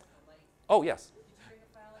 the contrast, the light? Oh, yes. Did you bring a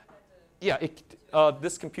file like that to? Yeah,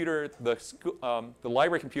 this computer, the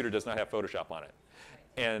library computer does not have Photoshop on it.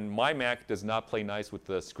 And my Mac does not play nice with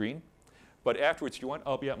the screen. But afterwards, if you want,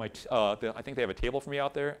 I'll be at my, I think they have a table for me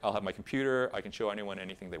out there. I'll have my computer. I can show anyone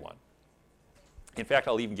anything they want. In fact,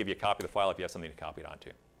 I'll even give you a copy of the file if you have something to copy it onto.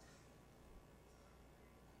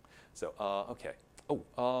 So, okay.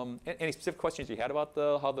 Oh, any specific questions you had about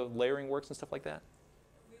how the layering works and stuff like that?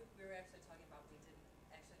 We were actually talking about, we didn't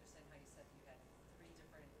actually understand how you said you had 3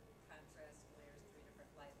 different contrast layers, 3 different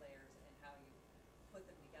light layers, and how you put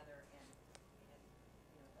them together and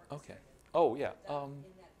Okay. orchestrated. Oh, yeah. In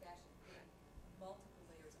that fashion, putting multiple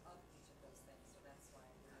layers of each of those things, so that's why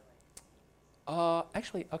we were like.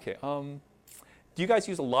 Actually, okay. Do you guys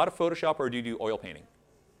use a lot of Photoshop or do you do oil painting?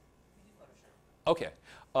 We do Photoshop. Okay.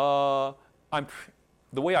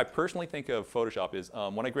 The way I personally think of Photoshop is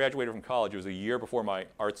when I graduated from college, it was a year before my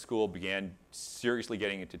art school began seriously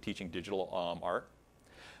getting into teaching digital art.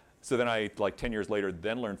 So then I, like 10 years later,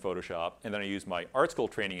 then learned Photoshop, and then I used my art school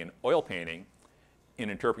training in oil painting in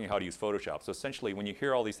interpreting how to use Photoshop. So essentially, when you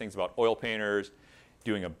hear all these things about oil painters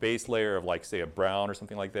doing a base layer of, like, say, a brown or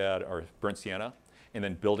something like that, or burnt sienna, and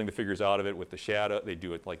then building the figures out of it with the shadow, they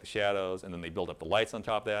do it like the shadows, and then they build up the lights on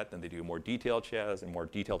top of that, then they do more detailed shadows and more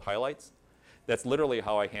detailed highlights. That's literally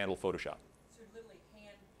how I handle Photoshop. So you're literally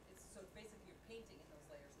so basically you're painting in those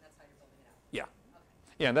layers, and that's how you're building it out. Yeah. Okay.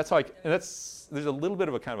 Yeah, and that's how there's a little bit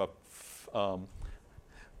of a kind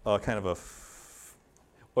of a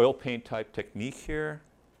oil paint type technique here.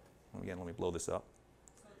 Again, let me blow this up.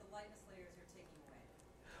 So the lightness layers you're taking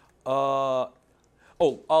away.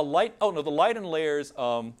 Light. Oh no, the light and layers.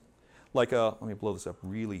 Let me blow this up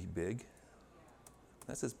really big.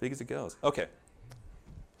 That's as big as it goes. Okay.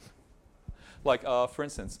 For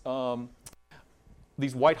instance,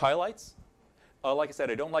 these white highlights. Like I said,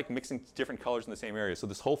 I don't like mixing different colors in the same area. So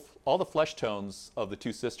all the flesh tones of the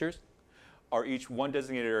two sisters are each one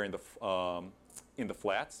designated area in the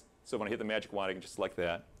flats. So when I hit the magic wand, I can just select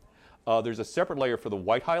that. There's a separate layer for the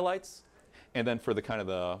white highlights, and then for the kind of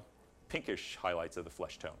the pinkish highlights of the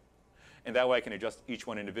flesh tone. And that way I can adjust each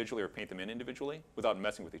one individually or paint them in individually without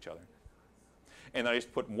messing with each other. And then I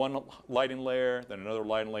just put one lighting layer, then another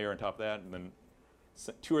lighting layer on top of that, and then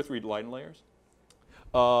 2 or 3 lighting layers.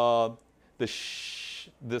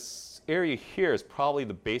 This area here is probably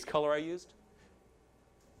the base color I used.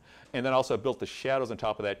 And then also I built the shadows on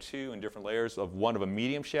top of that too in different layers of a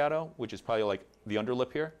medium shadow, which is probably like the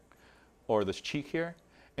underlip here, or this cheek here.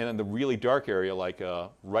 And then the really dark area,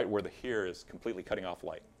 right where the hair is completely cutting off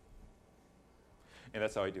light. And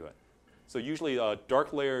that's how I do it. So usually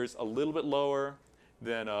dark layers a little bit lower,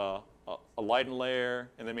 then a lighten layer,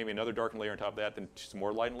 and then maybe another darken layer on top of that, then some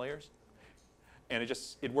more lighten layers. And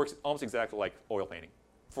it works almost exactly like oil painting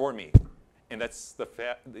for me. And that's the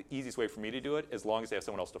easiest way for me to do it, as long as I have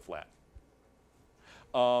someone else to flat.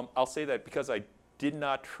 I'll say that because I did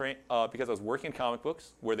not train, because I was working in comic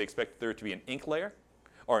books where they expect there to be an ink layer,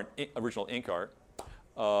 or an original ink art,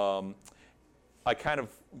 I kind of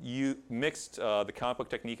mixed the comic book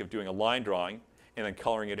technique of doing a line drawing and then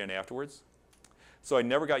coloring it in afterwards. So I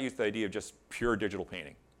never got used to the idea of just pure digital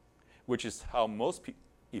painting, which is how most people,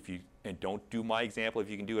 and don't do my example if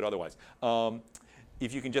you can do it otherwise.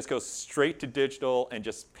 If you can just go straight to digital and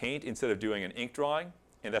just paint instead of doing an ink drawing,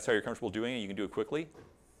 and that's how you're comfortable doing it, you can do it quickly,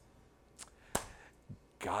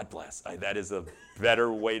 God bless. That is a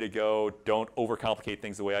better way to go. Don't overcomplicate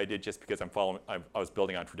things the way I did just because I was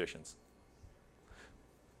building on traditions.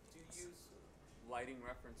 Do you use lighting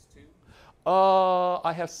reference too?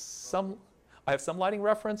 I have some lighting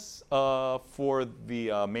reference for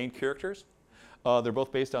the main characters. They're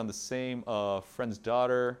both based on the same friend's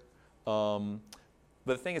daughter.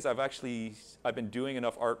 But the thing is, I've been doing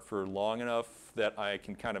enough art for long enough that I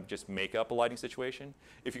can kind of just make up a lighting situation.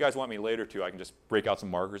 If you guys want me later to, I can just break out some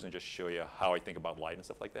markers and just show you how I think about light and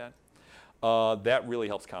stuff like that. That really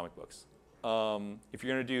helps comic books. If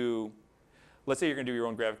you're going to do, let's say you're going to do your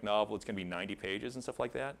own graphic novel, it's going to be 90 pages and stuff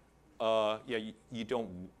like that. You don't,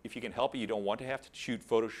 if you can help it, you don't want to have to shoot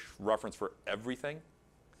photo reference for everything,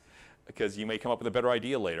 because you may come up with a better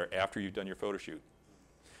idea later after you've done your photo shoot.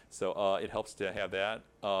 So it helps to have that.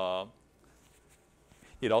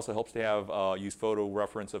 It also helps to have use photo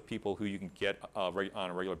reference of people who you can get on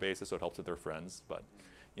a regular basis, so it helps with their friends. But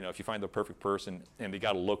if you find the perfect person and they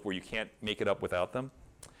got a look where you can't make it up without them,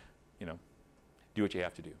 do what you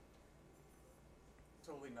have to do.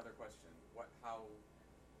 Totally another question. How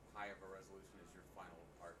high of a resolution is your final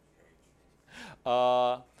art page?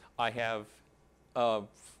 I have,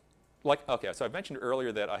 so I mentioned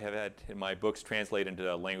earlier that I have had my books translate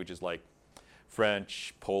into languages like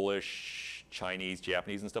French, Polish, Chinese,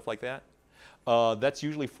 Japanese, and stuff like that. That's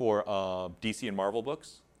usually for DC and Marvel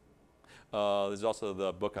books. There's also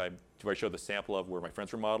the book I showed the sample of where my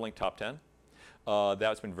friends were modeling, Top 10.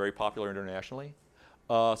 That's been very popular internationally.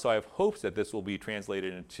 So I have hopes that this will be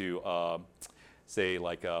translated into, say,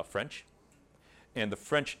 French. And the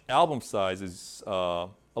French album size is a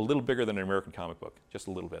little bigger than an American comic book, just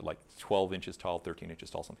a little bit, like 12 inches tall, 13 inches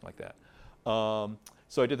tall, something like that.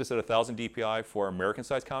 So I did this at 1,000 DPI for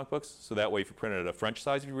American-sized comic books, so that way if you printed it at a French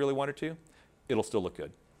size if you really wanted to, it'll still look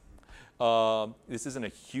good. This isn't a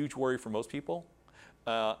huge worry for most people.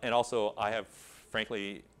 And also, I have,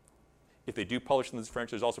 frankly, if they do publish in this French,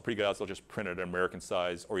 there's also pretty good odds they'll just print it at American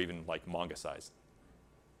size or even like manga size.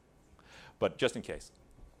 But just in case.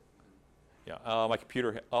 Yeah, my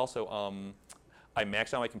computer also, I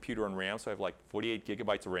maxed out my computer on RAM, so I have like 48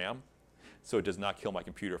 gigabytes of RAM. So it does not kill my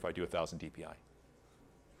computer if I do 1,000 DPI.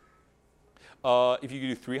 If you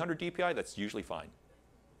do 300 DPI, that's usually fine.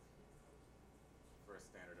 For a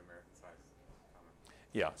standard American size comic.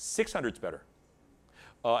 Yeah, 600 is better.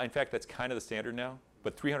 In fact, that's kind of the standard now,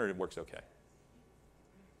 but 300 works okay.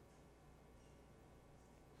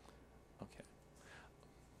 Okay.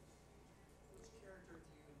 Which character do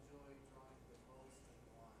you enjoy drawing the most and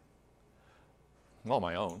why? Well,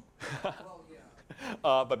 my own. Well, yeah.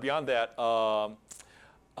 But beyond that,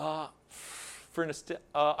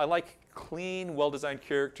 I like clean, well-designed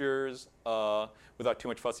characters without too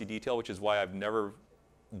much fussy detail, which is why I've never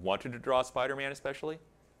wanted to draw Spider-Man especially,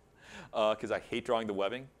 because I hate drawing the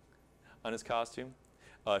webbing on his costume.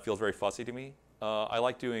 It feels very fussy to me. I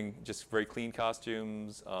like doing just very clean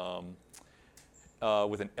costumes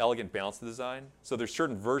with an elegant balance to the design. So there's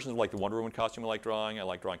certain versions of like the Wonder Woman costume I like drawing. I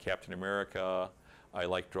like drawing Captain America. I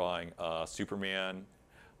like drawing Superman.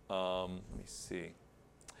 Let me see.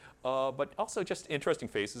 But also just interesting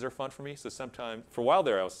faces are fun for me. So sometimes, for a while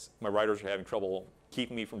there, my writers were having trouble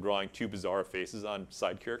keeping me from drawing too bizarre faces on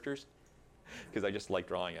side characters because I just like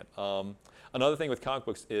drawing it. Another thing with comic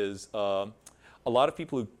books is a lot of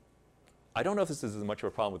people who, I don't know if this is as much of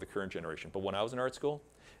a problem with the current generation, but when I was in art school,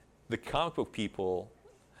 the comic book people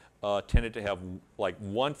tended to have like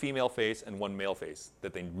one female face and one male face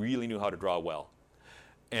that they really knew how to draw well.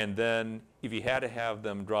 And then if you had to have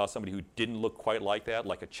them draw somebody who didn't look quite like that,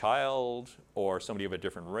 like a child or somebody of a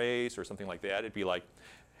different race or something like that, it'd be like,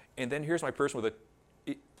 and then here's my person with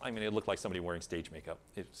it looked like somebody wearing stage makeup.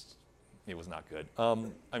 It was not good.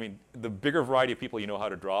 I mean, the bigger variety of people you know how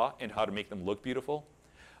to draw and how to make them look beautiful,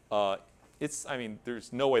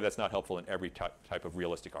 there's no way that's not helpful in every type of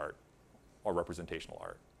realistic art or representational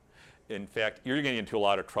art. In fact, you're getting into a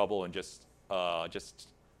lot of trouble and just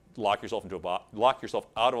lock yourself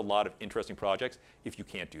out of a lot of interesting projects if you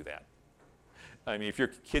can't do that. I mean, if your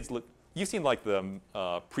kids look, you've seen like the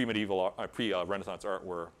pre-medieval, pre-Renaissance art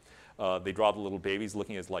where they draw the little babies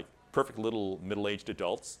looking as like perfect little middle-aged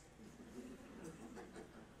adults.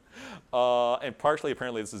 And partially,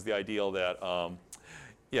 apparently, this is the ideal that,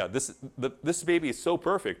 this baby is so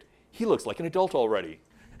perfect, he looks like an adult already,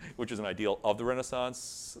 which is an ideal of the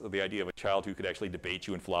Renaissance, the idea of a child who could actually debate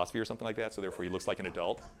you in philosophy or something like that, so therefore he looks like an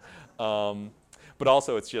adult. But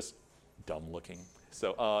also, it's just dumb looking.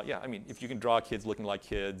 So I mean, if you can draw kids looking like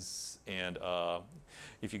kids, and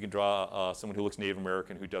if you can draw someone who looks Native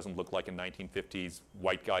American who doesn't look like a 1950s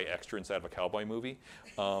white guy extra inside of a cowboy movie,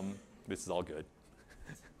 this is all good.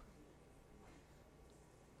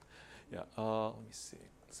 Yeah, let me see.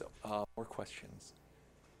 So, more questions?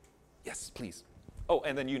 Yes, please. Oh,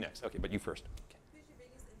 and then you next. Okay, but you first. Okay. Who's your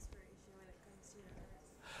biggest inspiration when it comes to your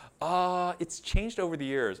art? It's changed over the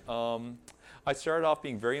years. I started off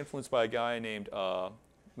being very influenced by a guy named,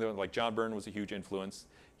 like John Byrne was a huge influence.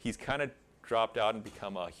 He's kind of dropped out and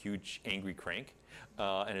become a huge angry crank.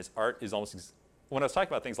 And his art is almost, when I was talking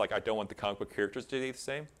about things like I don't want the comic book characters to stay the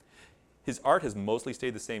same, his art has mostly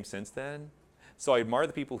stayed the same since then. So I admire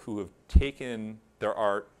the people who have taken their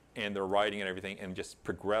art and their writing and everything and just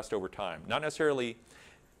progressed over time. Not necessarily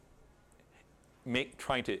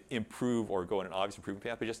trying to improve or go in an obvious improvement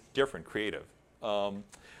path, but just different, creative. I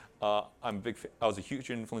was a huge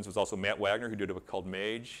influence was also Matt Wagner, who did a book called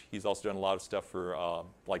Mage. He's also done a lot of stuff for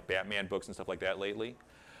like Batman books and stuff like that lately.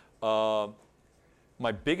 My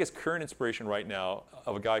biggest current inspiration right now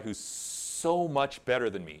of a guy who's so much better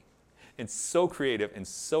than me and so creative and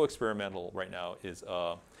so experimental right now is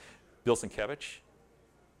Bill Sienkiewicz.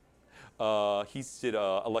 He did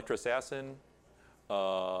Electro Assassin.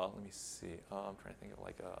 Let me see. I'm trying to think of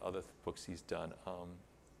like other books he's done.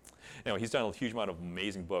 Anyway, he's done a huge amount of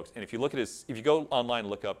amazing books. And if you look at if you go online and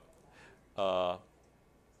look up,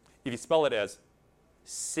 if you spell it as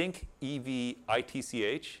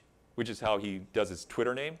Sienkiewicz, which is how he does his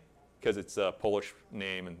Twitter name, because it's a Polish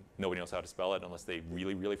name and nobody knows how to spell it unless they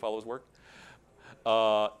really, really follow his work.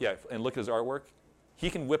 And look at his artwork. He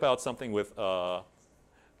can whip out something with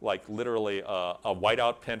like literally a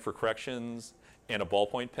whiteout pen for corrections and a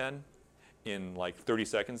ballpoint pen in like 30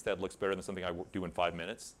 seconds that looks better than something I do in 5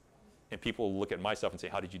 minutes. And people look at my stuff and say,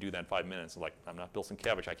 how did you do that in 5 minutes? I'm like, I'm not Bill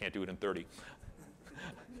Sienkiewicz, I can't do it in 30.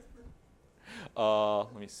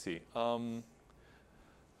 Let me see. Oh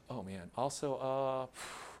man, also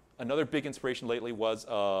another big inspiration lately was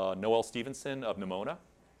Noelle Stevenson of Nimona.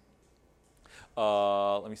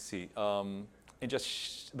 Let me see. And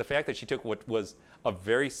just the fact that she took what was a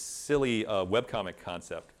very silly webcomic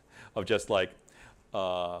concept of just like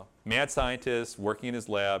mad scientist working in his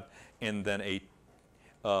lab, and then a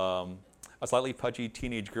slightly pudgy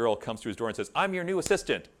teenage girl comes to his door and says, "I'm your new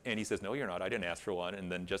assistant." And he says, "No, you're not. I didn't ask for one."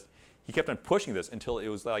 And then he kept on pushing this until it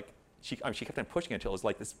was like, she kept on pushing it until it was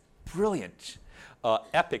like this brilliant,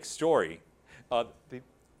 epic story.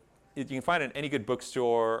 You can find it in any good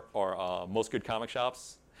bookstore or most good comic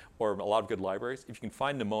shops or a lot of good libraries. If you can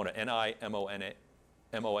find Nimona,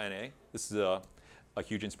 Nimona, this is a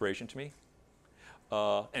huge inspiration to me.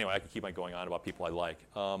 Anyway, I could keep on going on about people I like.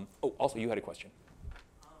 Also, you had a question.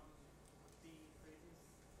 The phrases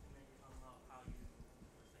that you're talking about, how you were saying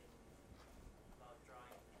about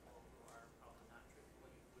drawing people who are probably not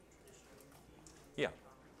what you would traditionally see. Yeah.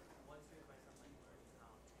 What's your advice on like learning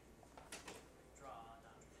how to draw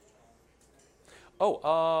non-traditional?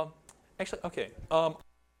 Actually, okay.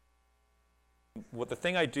 The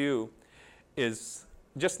thing I do is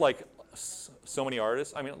just like so many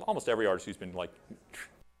artists, I mean, almost every artist who's been like,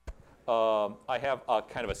 I have a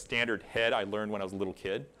kind of a standard head I learned when I was a little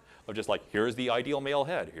kid of just like, here's the ideal male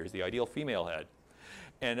head, here's the ideal female head.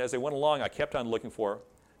 And as I went along, I kept on looking for,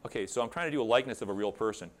 okay, so I'm trying to do a likeness of a real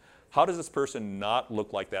person. How does this person not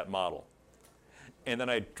look like that model? And then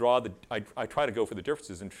I try to go for the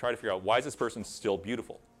differences and try to figure out, why is this person still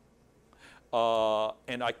beautiful?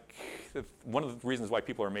 And one of the reasons why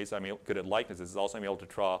people are amazed I'm good at likenesses is also I'm able to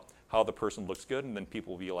draw how the person looks good, and then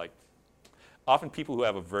people will be like, often people who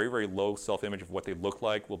have a very, very low self-image of what they look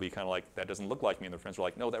like will be kind of like, that doesn't look like me, and their friends are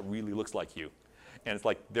like, no, that really looks like you. And it's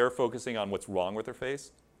like they're focusing on what's wrong with their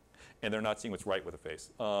face, and they're not seeing what's right with the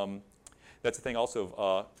face. That's the thing also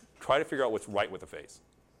of try to figure out what's right with the face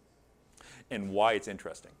and why it's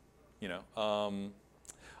interesting. You know,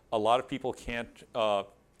 a lot of people can't,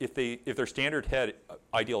 if their standard head,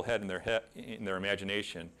 ideal head in their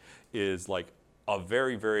imagination is like a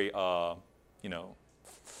very, very, you know,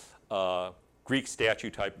 Greek statue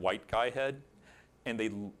type white guy head,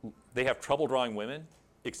 and they have trouble drawing women,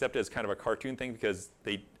 except as kind of a cartoon thing because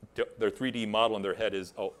their 3D model in their head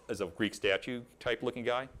is a Greek statue type looking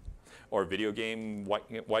guy, or a video game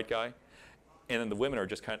white guy. And then the women are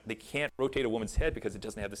just they can't rotate a woman's head because it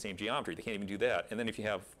doesn't have the same geometry. They can't even do that. And then if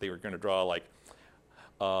they were going to draw like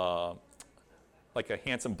a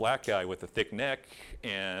handsome black guy with a thick neck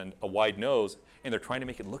and a wide nose, and they're trying to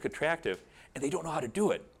make it look attractive, and they don't know how to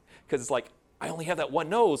do it. Because it's like, I only have that one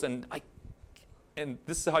nose, and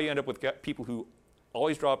this is how you end up with people who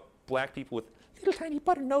always draw black people with little tiny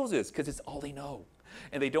button noses, because it's all they know.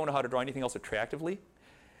 And they don't know how to draw anything else attractively.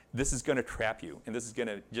 This is going to trap you, and this is going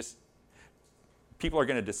to people are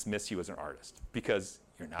going to dismiss you as an artist because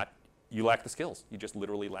you lack the skills. You just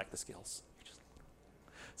literally lack the skills.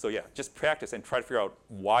 So yeah, just practice and try to figure out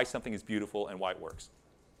why something is beautiful and why it works.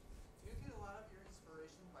 Do you get a lot of your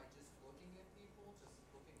inspiration by just looking at people, just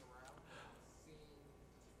looking around, seeing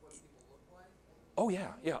what people look like? Oh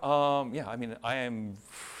yeah. Yeah, I mean,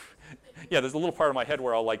 yeah, there's a little part of my head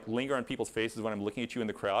where I'll like linger on people's faces when I'm looking at you in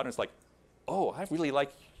the crowd, and it's like, oh, I really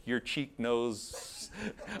like your cheek, nose.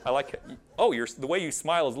 I like, the way you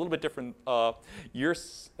smile is a little bit different. The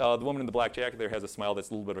woman in the black jacket there has a smile that's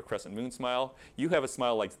a little bit of a crescent moon smile. You have a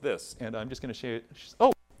smile like this, and I'm just going to show you.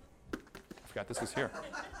 Oh, I forgot this was here.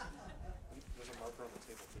 There's a marker on the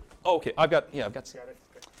table too. Oh, okay, I've got some. Got it?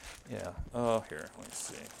 Okay. Yeah, here, let me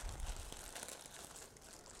see.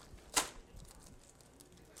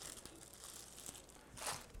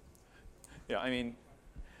 Yeah, I mean,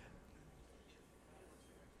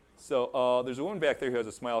 so there's a woman back there who has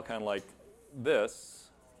a smile kind of like this.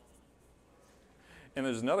 And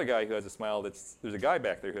there's another guy who has a smile there's a guy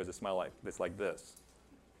back there who has a smile that's like this.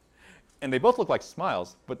 And they both look like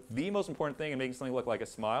smiles, but the most important thing in making something look like a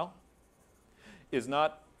smile is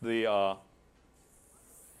not this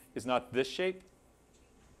shape.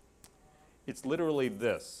 It's literally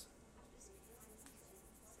this.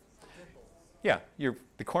 Yeah,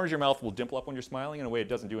 the corners of your mouth will dimple up when you're smiling in a way it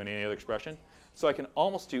doesn't do in any other expression. So I can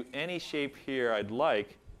almost do any shape here I'd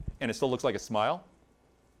like, and it still looks like a smile.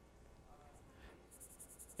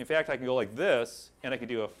 In fact, I can go like this, and I can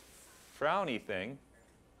do a frowny thing,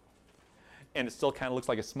 and it still kind of looks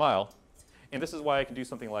like a smile. And this is why I can do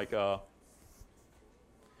something like,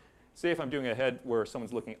 say if I'm doing a head where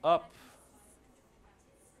someone's looking up,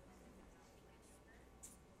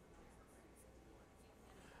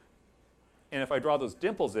 and if I draw those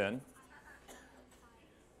dimples in,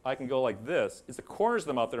 I can go like this. It's the corners of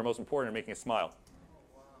the mouth that are most important in making a smile.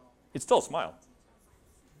 It's still a smile.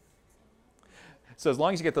 So as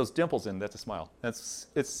long as you get those dimples in, that's a smile.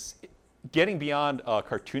 It's getting beyond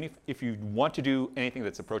cartoony. If you want to do anything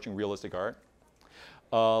that's approaching realistic art,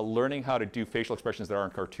 learning how to do facial expressions that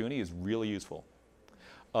aren't cartoony is really useful.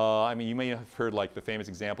 I mean, you may have heard like the famous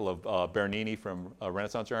example of Bernini from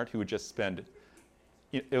Renaissance art, who would just spend,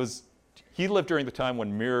 he lived during the time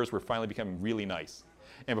when mirrors were finally becoming really nice.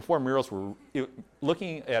 And before mirrors were,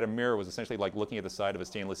 looking at a mirror was essentially like looking at the side of a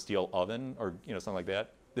stainless steel oven or something like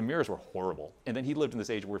that. The mirrors were horrible. And then he lived in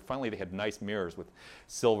this age where finally they had nice mirrors with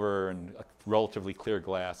silver and relatively clear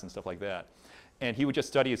glass and stuff like that. And he would just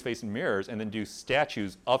study his face in mirrors and then do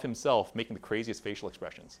statues of himself making the craziest facial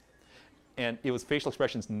expressions. And it was facial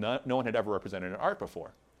expressions no one had ever represented in art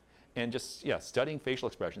before. And just, yeah, studying facial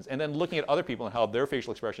expressions. And then looking at other people and how their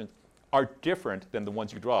facial expressions are different than the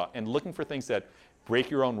ones you draw. And looking for things that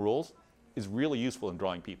break your own rules is really useful in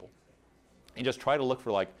drawing people. And just try to look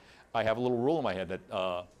for, like, I have a little rule in my head that,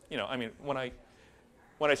 I mean, when I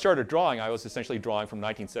started drawing, I was essentially drawing from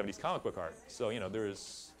 1970s comic book art. So,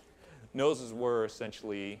 noses were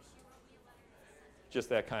essentially just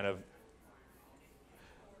that kind of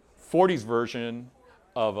 40s version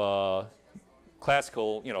of a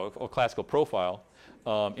classical, a classical profile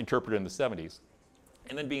interpreted in the 70s.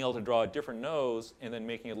 And then being able to draw a different nose and then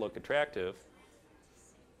making it look attractive.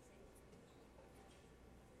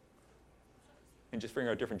 And just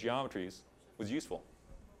figuring out different geometries was useful.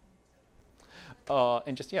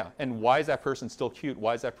 And why is that person still cute?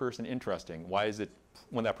 Why is that person interesting? Why is it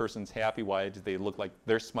when that person's happy, why do they look like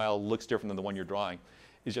their smile looks different than the one you're drawing?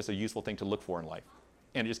 Is just a useful thing to look for in life.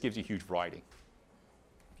 And it just gives you huge variety.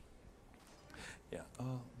 Yeah,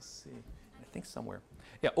 let's see. I think somewhere.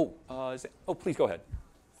 Yeah, please go ahead.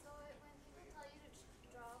 So when people tell you to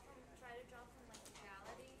try to draw from like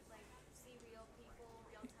reality, like see real people,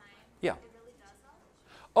 real time, Yeah. it really does help?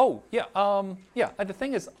 Oh, yeah. And the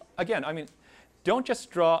thing is, again, I mean, don't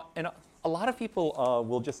just draw, and a lot of people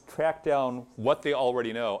will just track down what they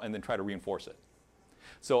already know and then try to reinforce it.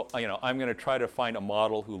 So, I'm going to try to find a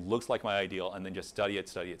model who looks like my ideal and then just study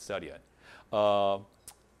it.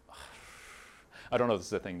 I don't know if this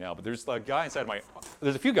is a thing now, but there's a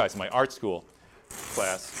few guys in my art school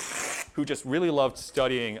class who just really loved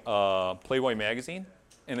studying Playboy magazine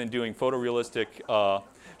and then doing photorealistic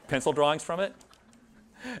pencil drawings from it.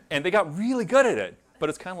 And they got really good at it, but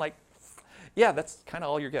it's kind of like, yeah, that's kind of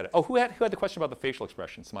all you're getting. Oh, who had the question about the facial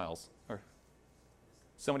expression, smiles? Or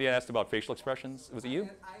somebody asked about facial expressions. Was it you?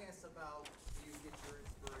 I asked about do you get your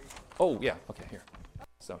inspiration? Oh, yeah. Okay, here.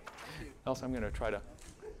 So, also I'm going to try to.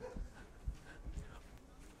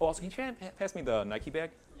 Oh, also, can you pass me the Nike bag?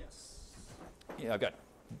 Yes. Yeah, I've got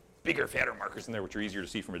bigger, fatter markers in there, which are easier to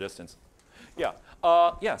see from a distance. Yeah.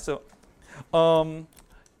 So, and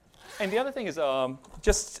the other thing is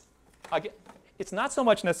it's not so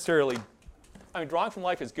much necessarily. I mean, drawing from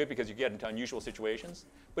life is good because you get into unusual situations.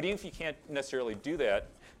 But even if you can't necessarily do that,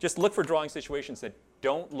 just look for drawing situations that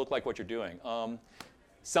don't look like what you're doing.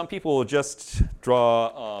 Some people will just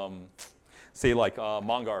draw, say, like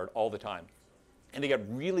manga art all the time. And they get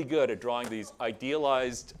really good at drawing these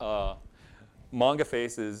idealized manga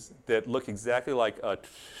faces that look exactly like a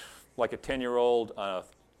 10-year-old,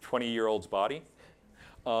 20-year-old's body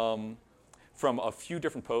from a few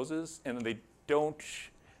different poses. And then they don't.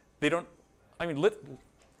 I mean,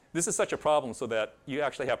 this is such a problem so that you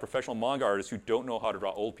actually have professional manga artists who don't know how to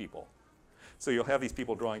draw old people. So you'll have these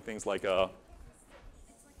people drawing things like kind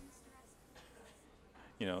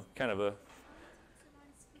of a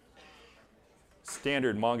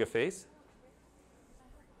standard manga face.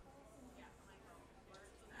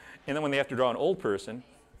 And then when they have to draw an old person,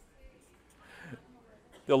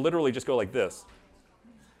 they'll literally just go like this.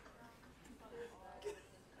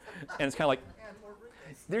 And it's kind of like,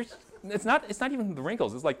 it's not even the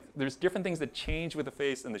wrinkles. It's like there's different things that change with the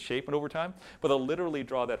face and the shape and over time, but they'll literally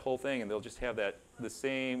draw that whole thing and they'll just have the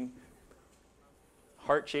same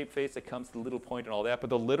heart-shaped face that comes to the little point and all that, but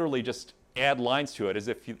they'll literally just add lines to it as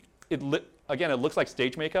if again, it looks like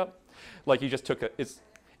stage makeup. Like you just took it's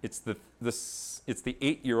the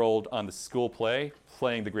 8-year-old on the school play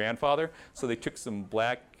playing the grandfather, so they took some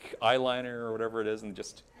black eyeliner or whatever it is and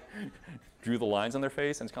just drew the lines on their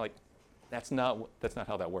face, and it's kind of like, that's not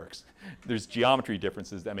how that works. There's geometry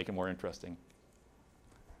differences that make it more interesting.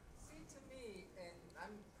 See, to me, and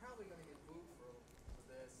I'm probably going to get booed for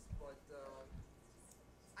this, but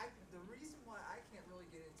the reason why I can't really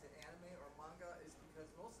get into anime or manga is because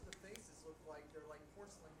most of the faces look like they're like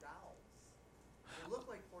porcelain dolls. They look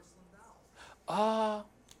like porcelain dolls.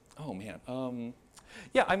 Oh man.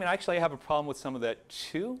 Yeah, I mean, actually, I have a problem with some of that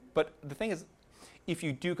too. But the thing is, if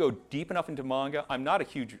you do go deep enough into manga, I'm not a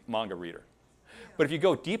huge manga reader. But if you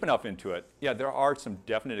go deep enough into it, yeah, there are some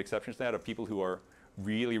definite exceptions to that of people who are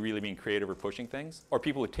really, really being creative or pushing things, or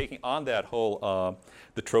people who are taking on that whole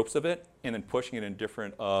the tropes of it and then pushing it in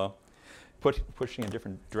different pushing in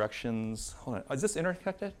different directions. Hold on, is this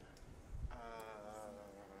interconnected?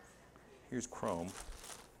 Here's Chrome.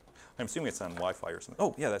 I'm assuming it's on Wi-Fi or something.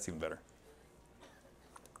 Oh, yeah, that's even better.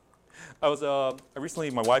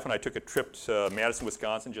 Recently, my wife and I took a trip to Madison,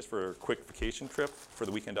 Wisconsin, just for a quick vacation trip for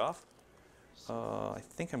the weekend off. I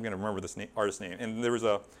think I'm going to remember this artist's name. And there was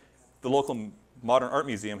the local modern art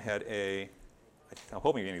museum had I'm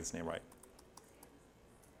hoping I'm getting this name right.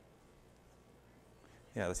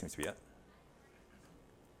 Yeah, that seems to be it.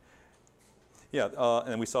 Yeah,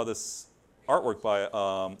 and we saw this artwork by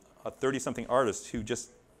a 30-something artist who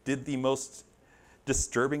just did the most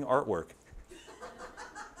disturbing artwork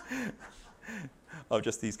of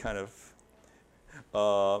just these kind of,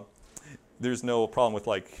 there's no problem with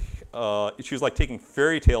like, she was like taking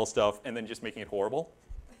fairy tale stuff and then just making it horrible.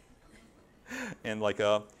 And like,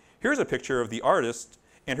 here's a picture of the artist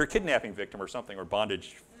and her kidnapping victim or something, or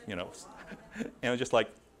bondage, And it was just like,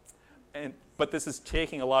 But this is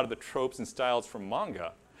taking a lot of the tropes and styles from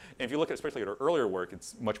manga. And if you look at, especially at her earlier work,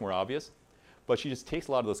 it's much more obvious. But she just takes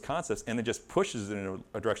a lot of those concepts and then just pushes it in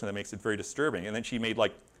a direction that makes it very disturbing. And then she made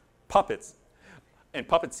like puppets and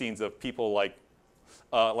puppet scenes of people like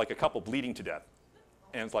a couple bleeding to death.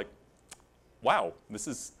 And it's like, wow,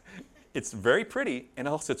 it's very pretty, and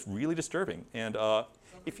also it's really disturbing. And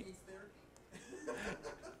if you,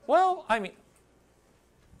 well, I mean,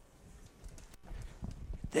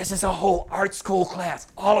 this is a whole art school class.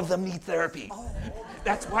 All of them need therapy.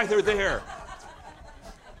 That's why they're there.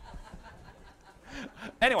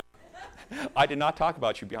 Anyway, I did not talk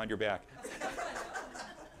about you behind your back.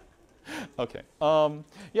 Okay.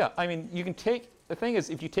 Yeah, I mean, you can take, the thing is,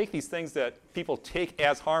 if you take these things that people take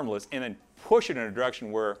as harmless and then push it in a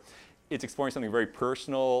direction where it's exploring something very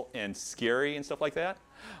personal and scary and stuff like that,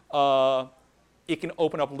 it can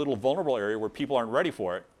open up a little vulnerable area where people aren't ready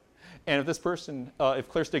for it. And if this person, if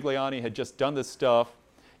Claire Stigliani had just done this stuff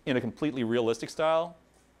in a completely realistic style,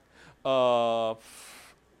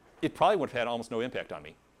 it probably would have had almost no impact on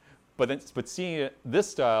me. But seeing this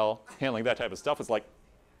style handling that type of stuff was like,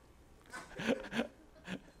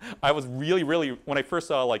 I was really, really, when I first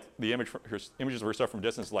saw like the images of her stuff from a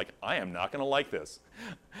distance, like, I am not going to like this.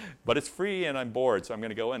 But it's free and I'm bored, so I'm going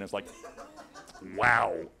to go in. It's like,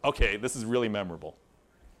 wow, okay, this is really memorable.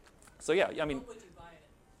 So yeah, I mean, What would you buy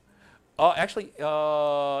it? actually,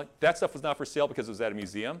 that stuff was not for sale because it was at a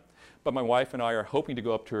museum. But my wife and I are hoping to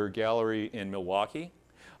go up to her gallery in Milwaukee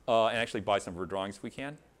and actually buy some of her drawings if we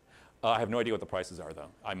can. I have no idea what the prices are, though.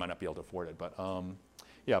 I might not be able to afford it. But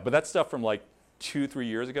yeah, but that stuff from like 2-3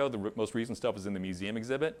 years ago, the most recent stuff is in the museum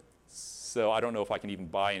exhibit. So I don't know if I can even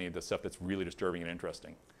buy any of the stuff that's really disturbing and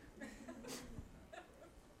interesting.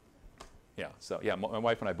 Yeah, so yeah, my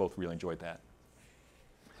wife and I both really enjoyed that.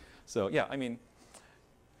 So yeah, I mean,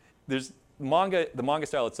 the manga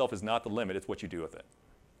style itself is not the limit, it's what you do with it.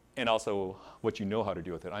 And also what you know how to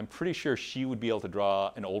do with it. I'm pretty sure she would be able to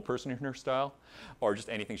draw an old person in her style, or just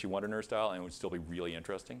anything she wanted in her style, and it would still be really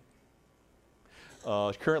interesting.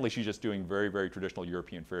 Currently, she's just doing very, very traditional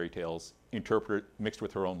European fairy tales, interpreted, mixed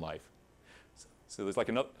with her own life. So there's like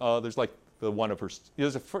another, there's like the one of her,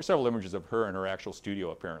 there's several images of her in her actual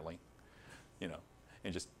studio, apparently, you know,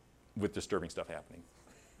 and just with disturbing stuff happening.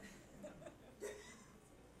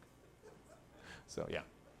 So yeah.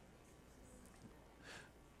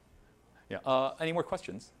 Yeah. Any more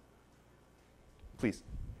questions? Please.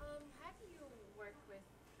 How do you work with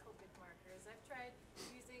Copic markers? I've tried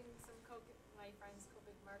using some my friend's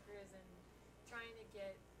Copic markers and trying to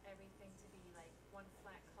get everything to be like one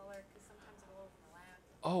flat color because sometimes it'll overlap.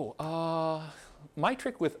 Oh, my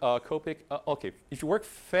trick with Copic, okay, if you work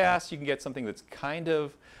fast, you can get something that's kind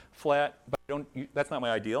of flat, but that's not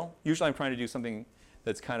my ideal. Usually I'm trying to do something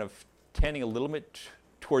that's kind of tending a little bit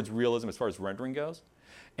towards realism as far as rendering goes.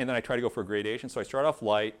 And then I try to go for a gradation. So I start off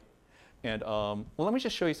light. And well, let me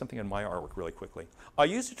just show you something in my artwork really quickly. I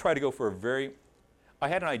used to try to go for I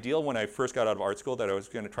had an ideal when I first got out of art school that I was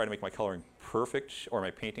going to try to make my coloring perfect or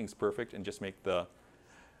my paintings perfect and just make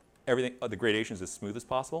everything, the gradations as smooth as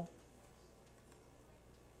possible.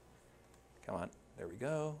 Come on, there we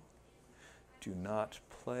go. Do not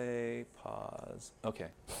play, pause. Okay.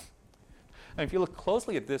 And if you look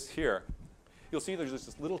closely at this here, you'll see there's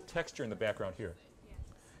this little texture in the background here.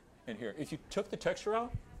 And here, if you took the texture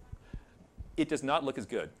out, it does not look as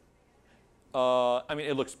good. I mean,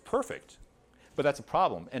 it looks perfect, but that's a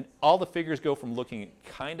problem. And all the figures go from looking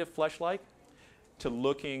kind of flesh-like to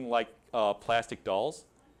looking like plastic dolls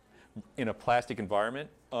in a plastic environment.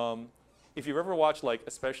 If you've ever watched, like,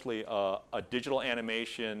 especially a digital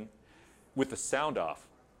animation with the sound off,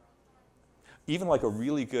 even like a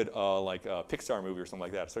really good Pixar movie or something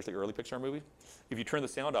like that, especially early Pixar movie, if you turn the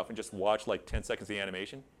sound off and just watch like 10 seconds of the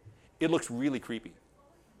animation, it looks really creepy.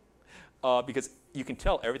 Because you can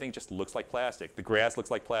tell everything just looks like plastic. The grass looks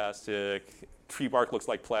like plastic, tree bark looks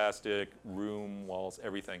like plastic, room, walls,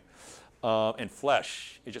 everything. And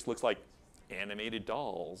flesh, it just looks like animated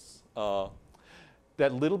dolls.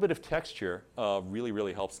 That little bit of texture really,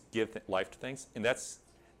 really helps give life to things. And that's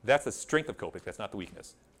the strength of Copic, that's not the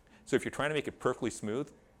weakness. So if you're trying to make it perfectly smooth,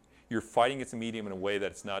 you're fighting against the medium in a way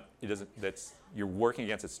that you're working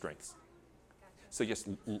against its strengths. So just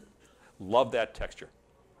love that texture.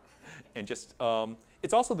 And just,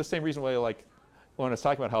 it's also the same reason why, like, when I was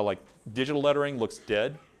talking about how, like, digital lettering looks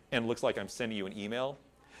dead and looks like I'm sending you an email,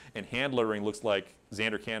 and hand lettering looks like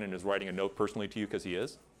Xander Cannon is writing a note personally to you because he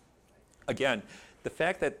is. Again, the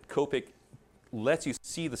fact that Copic lets you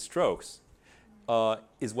see the strokes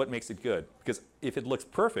is what makes it good. Because if it looks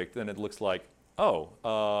perfect, then it looks like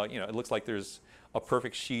it looks like there's a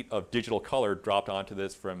perfect sheet of digital color dropped onto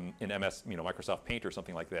this from an MS, Microsoft Paint or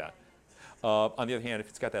something like that. On the other hand, if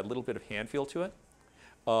it's got that little bit of hand feel to it,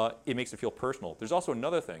 it makes it feel personal. There's also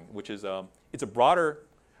another thing, which is it's a broader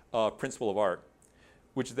principle of art,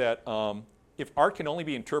 which is that if art can only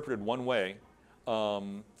be interpreted one way,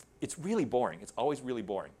 it's really boring. It's always really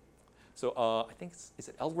boring. So I think is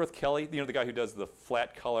it Ellsworth Kelly, the guy who does the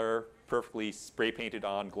flat color, perfectly spray painted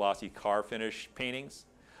on glossy car finish paintings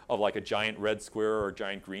of like a giant red square or a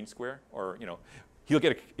giant green square, or he'll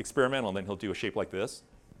get experimental and then he'll do a shape like this,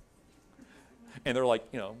 and they're like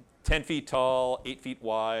 10 feet tall, 8 feet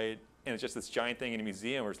wide, and it's just this giant thing in a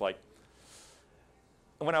museum where it's like,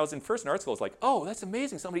 when I was in first in art school, it's like, oh, that's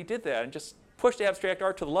amazing, somebody did that and just pushed abstract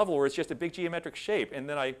art to the level where it's just a big geometric shape. And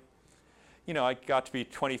then I got to be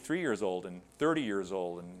 23 years old and 30 years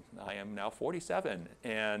old, and I am now 47.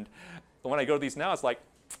 And when I go to these now, it's like,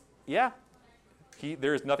 yeah,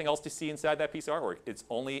 there's nothing else to see inside that piece of artwork. It's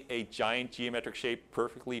only a giant geometric shape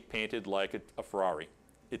perfectly painted like a Ferrari.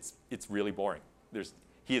 It's really boring.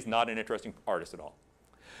 He is not an interesting artist at all.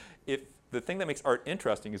 The thing that makes art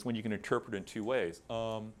interesting is when you can interpret it in two ways.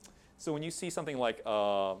 So when you see something like,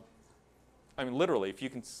 literally,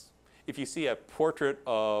 if you see a portrait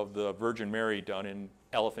of the Virgin Mary done in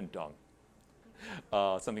elephant dung,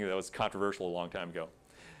 something that was controversial a long time ago,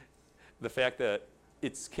 the fact that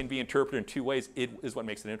it can be interpreted in two ways is what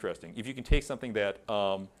makes it interesting. If you can take something that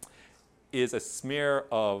is a smear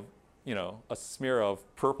of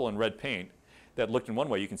purple and red paint that looked in one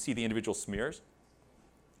way, you can see the individual smears.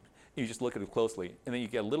 You just look at it closely, and then you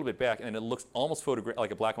get a little bit back, and it looks almost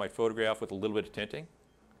like a black and white photograph with a little bit of tinting.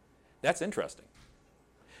 That's interesting,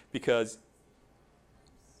 because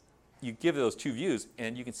you give those two views,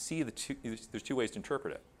 and you can see there's two ways to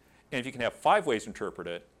interpret it. And if you can have 5 ways to interpret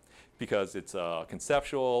it, because it's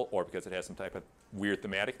conceptual or because it has some type of weird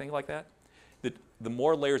thematic thing like that, the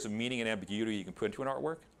more layers of meaning and ambiguity you can put into an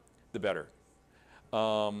artwork, the better.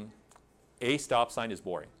 A stop sign is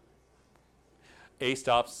boring. A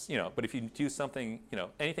stops, but if you do something,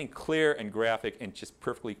 anything clear and graphic and just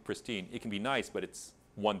perfectly pristine, it can be nice, but it's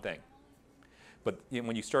one thing. But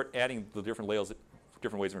when you start adding the different ways of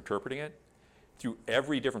interpreting it, through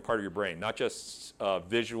every different part of your brain, not just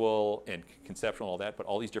visual and conceptual and all that, but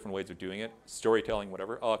all these different ways of doing it, storytelling,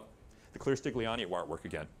 whatever. The Claire Stigliani artwork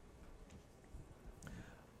again.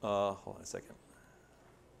 Hold on a second.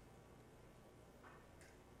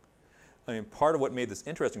 Part of what made this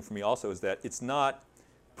interesting for me also is that it's not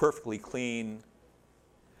perfectly clean.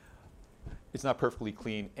 It's not perfectly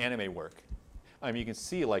clean anime work. You can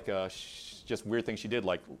see like just weird things she did,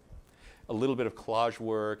 like a little bit of collage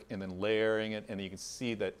work and then layering it, and you can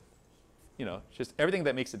see that, just everything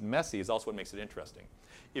that makes it messy is also what makes it interesting.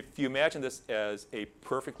 If you imagine this as a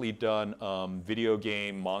perfectly done video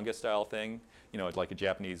game manga style thing, like a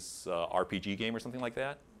Japanese RPG game or something like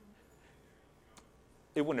that,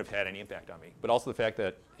 it wouldn't have had any impact on me. But also the fact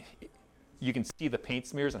that you can see the paint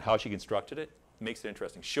smears and how she constructed it makes it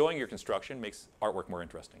interesting. Showing your construction makes artwork more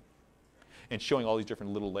interesting. And showing all these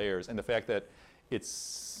different little layers, and the fact that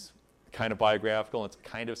it's kind of biographical, and it's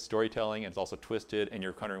kind of storytelling, and it's also twisted, and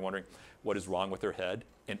you're kind of wondering what is wrong with her head,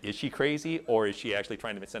 and is she crazy, or is she actually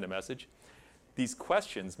trying to send a message? These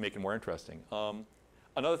questions make it more interesting.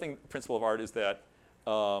 Another principle of art is that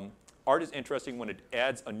art is interesting when it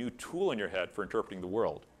adds a new tool in your head for interpreting the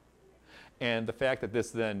world. And the fact that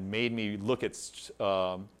this then made me look at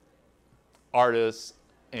artists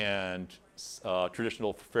and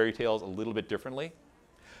traditional fairy tales a little bit differently,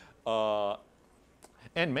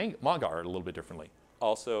 and manga art a little bit differently.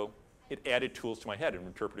 Also, it added tools to my head in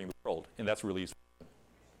interpreting the world, and that's really useful.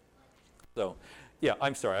 So, yeah,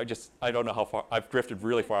 I'm sorry. I don't know how far. I've drifted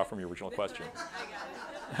really far from your original question.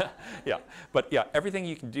 I got it. Yeah, but yeah, everything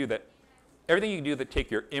you can do that take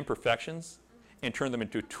your imperfections and turn them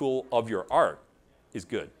into a tool of your art is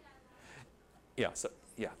good. Yeah, so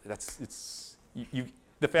yeah,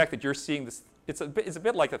 the fact that you're seeing this, it's a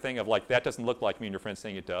bit like the thing of like, that doesn't look like me and your friend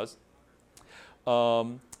saying it does.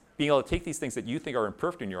 Being able to take these things that you think are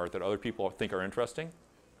imperfect in your art that other people think are interesting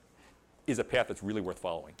is a path that's really worth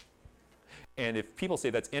following. And if people say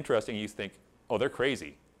that's interesting, you think, oh, they're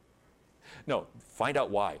crazy. No, find out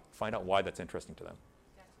why. Find out why that's interesting to them.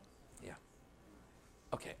 Gotcha. Yeah.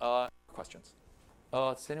 Okay, questions?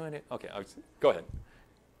 Does anyone, okay, go ahead.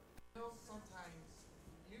 Sometimes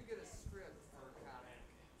you get a script for a comic,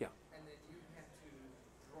 Yeah. and then you have to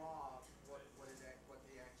draw what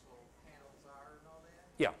the actual panels are and all that.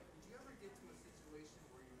 Yeah. Did you ever get to a situation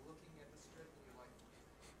where you're looking at the script and you're like,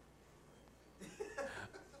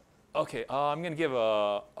 Okay, I'm going to give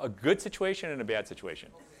a good situation and a bad situation.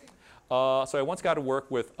 okay, So I once got to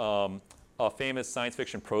work with a famous science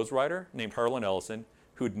fiction prose writer named Harlan Ellison,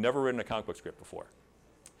 who'd never written a comic book script before.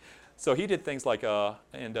 So he did things like,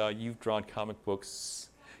 you've drawn comic books.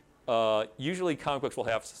 Usually comic books will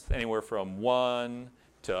have anywhere from 1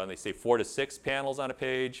 to, they say 4 to 6 panels on a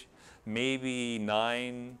page, maybe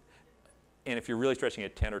 9, and if you're really stretching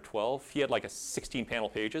it, 10 or 12. He had like a 16 panel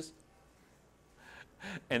pages.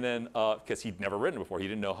 And then, because he'd never written before, he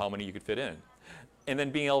didn't know how many you could fit in. And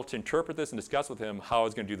then being able to interpret this and discuss with him how I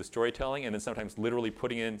was going to do the storytelling, and then sometimes literally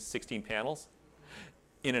putting in 16 panels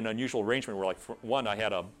in an unusual arrangement where, like, for one, I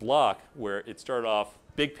had a block where it started off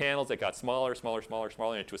big panels that got smaller, smaller, smaller,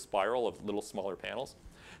 smaller, into a spiral of little smaller panels,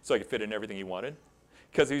 so I could fit in everything he wanted.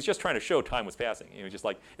 Because he was just trying to show time was passing. He was just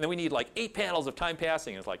like, and then we need like 8 panels of time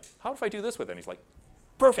passing. And it's like, how if I do this with it? And he's like,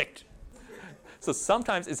 perfect. So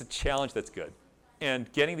sometimes it's a challenge that's good.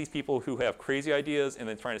 And getting these people who have crazy ideas and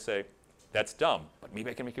then trying to say, that's dumb, but maybe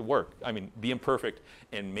I can make it work. I mean, be imperfect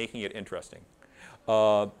and making it interesting.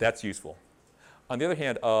 That's useful. On the other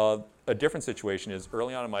hand, a different situation is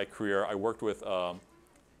early on in my career, I worked with,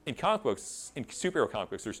 in comic books, in superhero comic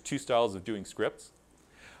books, there's 2 styles of doing scripts.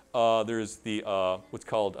 There's the what's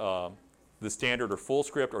called the standard or full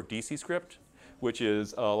script or DC script, which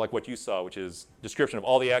is like what you saw, which is description of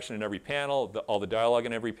all the action in every panel, all the dialogue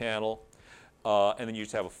in every panel, and then you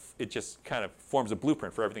just have it just kind of forms a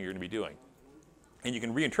blueprint for everything you're going to be doing. And you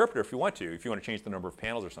can reinterpret it if you want to change the number of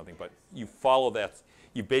panels or something, but you follow that,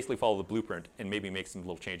 you basically follow the blueprint and maybe make some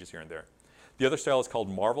little changes here and there. The other style is called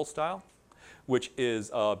Marvel style, which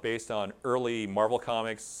is based on early Marvel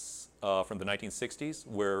comics from the 1960s,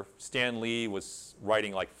 where Stan Lee was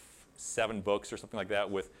writing like 7 books or something like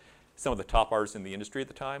that with some of the top artists in the industry at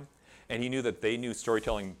the time, and he knew that they knew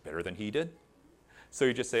storytelling better than he did. So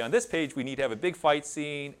you just say, on this page we need to have a big fight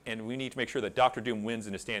scene, and we need to make sure that Dr. Doom wins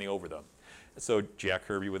and is standing over them. So Jack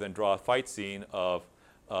Kirby would then draw a fight scene of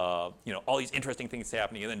all these interesting things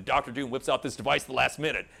happening, and then Dr. Doom whips out this device at the last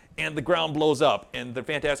minute, and the ground blows up, and the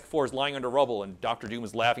Fantastic Four is lying under rubble, and Dr. Doom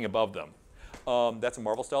is laughing above them. That's a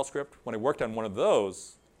Marvel-style script. When I worked on one of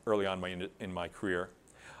those early on in my career,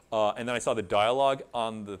 and then I saw the dialogue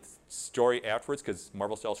on the story afterwards, because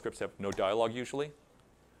Marvel-style scripts have no dialogue usually.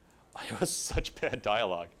 It was such bad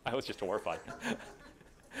dialogue. I was just horrified.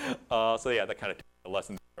 So yeah, that kind of a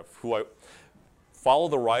lesson of follow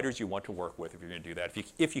the writers you want to work with if you're going to do that,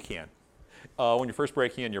 if you can. When you're first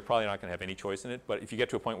breaking in, you're probably not going to have any choice in it, but if you get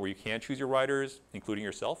to a point where you can choose your writers, including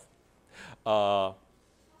yourself, yeah,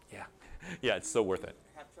 it's so worth it.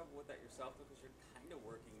 Have trouble with that yourself because you're kind of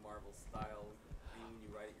working Marvel style, being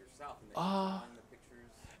you write it yourself and then you find the pictures.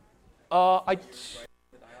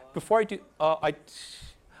 Before I do,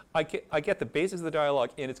 I get the basis of the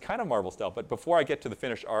dialogue, and it's kind of Marvel style. But before I get to the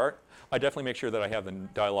finished art, I definitely make sure that I have the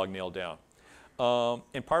dialogue nailed down.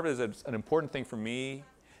 And part of it is an important thing for me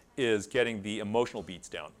is getting the emotional beats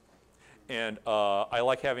down. And I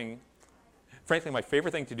like having, frankly, my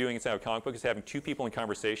favorite thing to doing inside a comic book is having 2 people in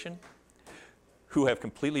conversation who have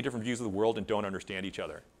completely different views of the world and don't understand each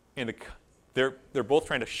other. And they're both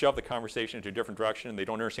trying to shove the conversation into a different direction, and they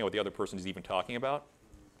don't understand what the other person is even talking about,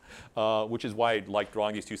 which is why I like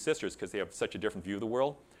drawing these 2 sisters, because they have such a different view of the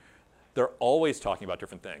world. They're always talking about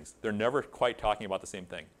different things. They're never quite talking about the same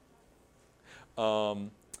thing.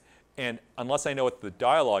 And unless I know what the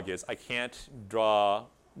dialogue is, I can't draw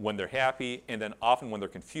when they're happy, and then often when they're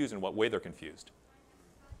confused and what way they're confused.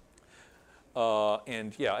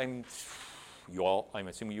 And I'm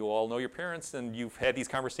assuming you all know your parents, and you've had these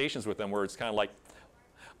conversations with them where it's kind of like,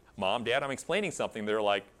 Mom, Dad, I'm explaining something. They're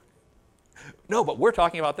like, no, but we're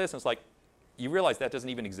talking about this. And it's like, you realize that doesn't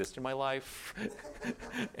even exist in my life.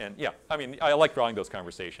 And yeah, I mean, I like drawing those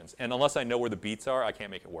conversations. And unless I know where the beats are, I can't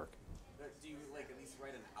make it work. Do you at least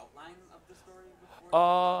write an outline of the story before you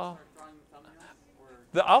start drawing thumbnails? Or?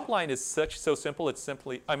 The outline is so simple. It's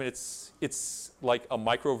simply, I mean, it's like a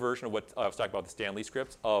micro version of what I was talking about, the Stan Lee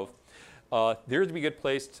scripts of, there's a good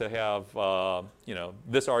place to have,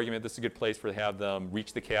 this argument. This is a good place to have them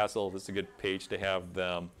reach the castle. This is a good page to have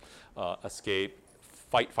them escape,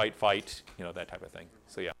 fight, that type of thing.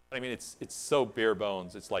 So yeah, I mean, it's so bare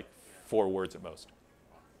bones. It's like 4 words at most.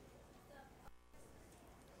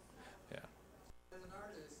 Yeah. As an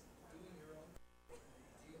artist, doing your own,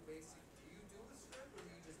 do you do a script, or do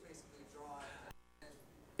you just basically draw it?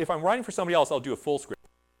 If I'm writing for somebody else, I'll do a full script,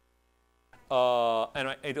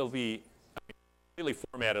 and it'll be completely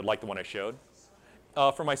formatted like the one I showed.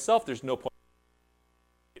 For myself, there's no point.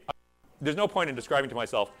 There's no point in describing to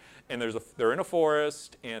myself, and they're in a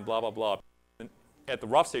forest and blah blah blah. And at the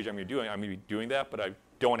rough stage, I'm going to be doing that, but I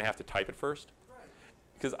don't want to have to type it first,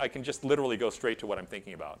 because I can just literally go straight to what I'm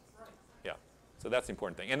thinking about. Yeah. So that's the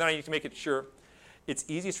important thing. And then I need to make it sure, it's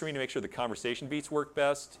easiest for me to make sure the conversation beats work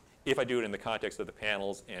best if I do it in the context of the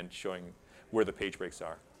panels and showing where the page breaks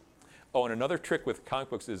are. Oh, and another trick with comic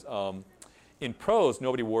books is in prose,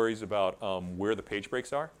 nobody worries about where the page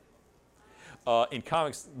breaks are. In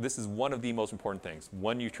comics, this is one of the most important things,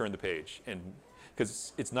 when you turn the page. And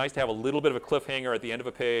because it's nice to have a little bit of a cliffhanger at the end of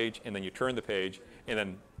a page, and then you turn the page, and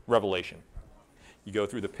then revelation. You go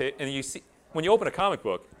through the page, and you see, when you open a comic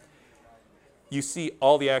book, you see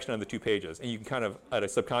all the action on the 2 pages, and you can kind of, at a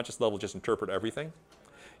subconscious level, just interpret everything.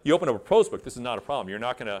 You open up a prose book, this is not a problem. You're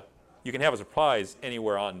not going to, you can have a surprise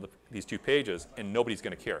anywhere on these 2 pages, and nobody's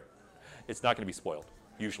going to care. It's not going to be spoiled,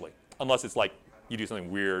 usually, unless it's like you do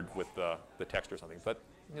something weird with the text or something, but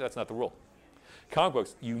that's not the rule. Comic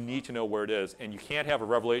books, you need to know where it is, and you can't have a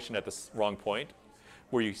revelation at the wrong point,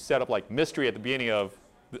 where you set up like mystery at the beginning of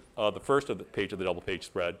the first of the page of the double page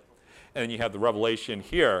spread, and then you have the revelation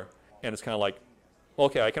here, and it's kind of like,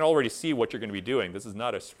 okay, I can already see what you're going to be doing. This is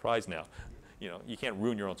not a surprise now. You know, you can't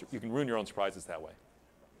ruin your own. You can ruin your own surprises that way.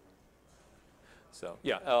 So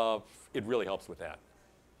yeah, it really helps with that.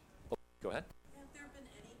 Go ahead. Have there been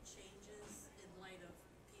any changes in light of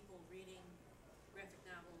people reading graphic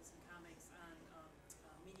novels and comics on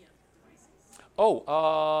media devices?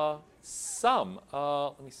 Oh, some.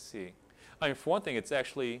 Let me see. I mean, for one thing, it's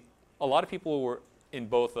actually a lot of people who were in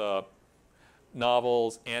both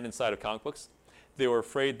novels and inside of comic books. They were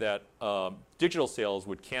afraid that digital sales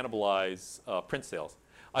would cannibalize print sales.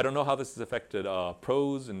 I don't know how this has affected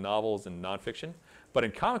prose and novels and nonfiction, but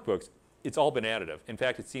in comic books, it's all been additive. In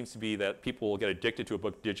fact, it seems to be that people will get addicted to a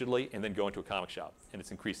book digitally and then go into a comic shop, and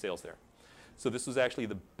it's increased sales there. So this was actually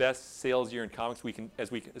the best sales year in comics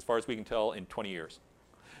as far as we can tell in 20 years.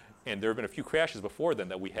 And there have been a few crashes before then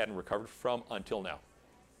that we hadn't recovered from until now.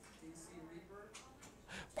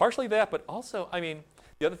 Partially that, but also, I mean,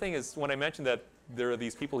 the other thing is when I mentioned that there are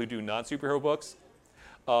these people who do non-superhero books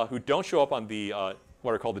who don't show up on the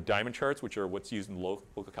what are called the diamond charts, which are what's used in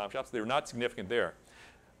local comic shops. They're not significant there.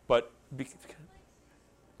 But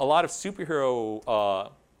a lot of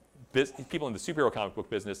superhero people in the superhero comic book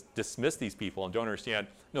business dismiss these people and don't understand,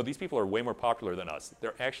 no, these people are way more popular than us.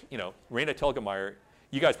 They're actually, you know, Raina Telgemeier,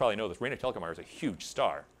 you guys probably know this, Raina Telgemeier is a huge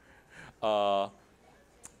star. But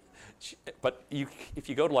if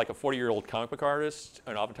you go to like a 40-year-old comic book artist,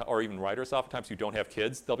 and or even writers oftentimes who don't have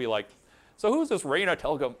kids, they'll be like, so who's this Raina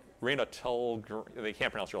Telgemeier? They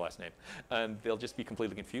can't pronounce her last name. And they'll just be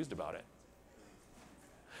completely confused about it.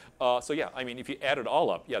 So yeah, I mean, if you add it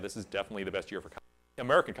all up, yeah, this is definitely the best year for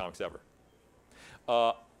American comics ever.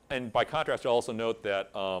 And by contrast, I'll also note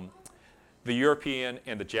that the European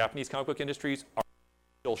and the Japanese comic book industries are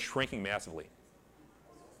still shrinking massively.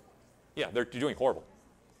 Yeah, they're doing horrible.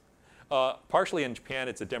 Partially in Japan,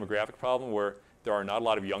 it's a demographic problem where there are not a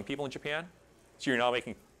lot of young people in Japan. So you're now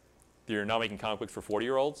making comic books for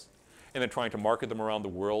 40-year-olds and then trying to market them around the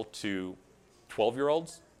world to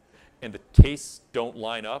 12-year-olds. And the tastes don't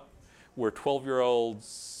line up, where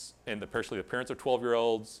 12-year-olds, and especially the parents of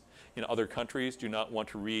 12-year-olds in other countries do not want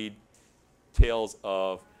to read tales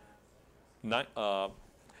of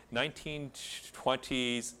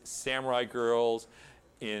 1920s samurai girls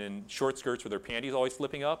in short skirts with their panties always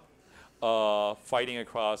flipping up, fighting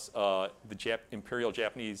across the Imperial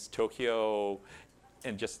Japanese Tokyo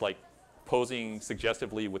and just like posing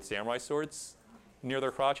suggestively with samurai swords near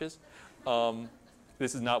their crotches.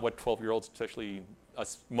 This is not what 12-year-olds, especially a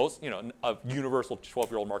universal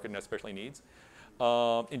 12-year-old market especially needs.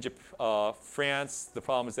 In France, the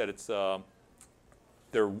problem is that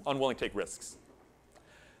they're unwilling to take risks.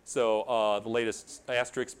 So the latest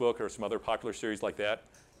Asterix book or some other popular series like that,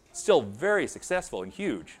 still very successful and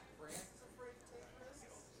huge. France is afraid to take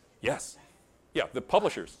risks? Yes. Yeah, the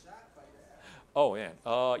publishers. Oh man,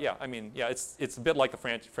 yeah. I mean, yeah. It's a bit like the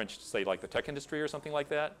French say, like the tech industry or something like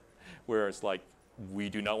that, where it's like we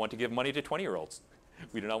do not want to give money to 20-year-olds.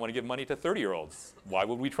 We do not want to give money to 30-year-olds. Why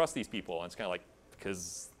would we trust these people? And it's kind of like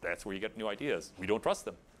because that's where you get new ideas. We don't trust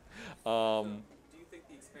them. So do you think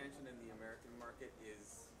the expansion in the American market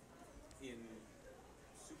is in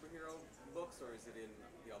superhero books, or is it in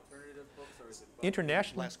the alternative books, or is it both?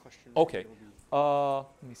 Internationally. Last question. Okay. Let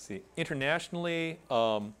me see. Internationally,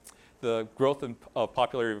 the growth of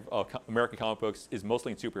popularity of American comic books is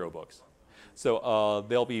mostly in superhero books. So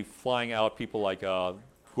they'll be flying out people like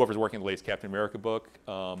whoever's working on the latest Captain America book.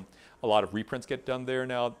 A lot of reprints get done there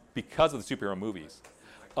now because of the superhero movies.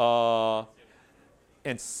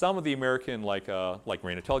 And some of the American, like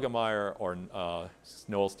Raina Telgemeier or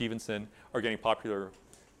Noel Stevenson, are getting popular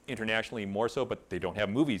internationally more so, but they don't have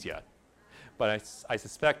movies yet. But I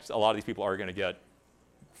suspect a lot of these people are going to get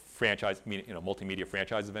franchise, meaning, multimedia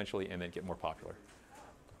franchise eventually, and then get more popular.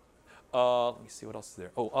 Let me see what else is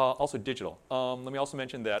there. Oh, also digital. Let me also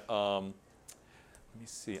mention that. Let me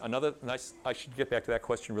see. Another nice. I should get back to that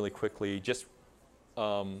question really quickly. Just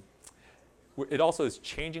it also is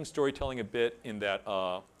changing storytelling a bit in that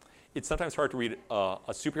it's sometimes hard to read a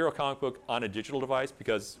superhero comic book on a digital device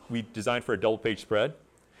because we designed for a double-page spread.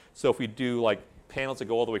 So if we do like panels that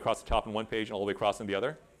go all the way across the top on one page and all the way across on the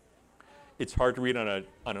other, it's hard to read on an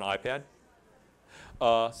iPad.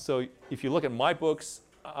 So if you look at my books,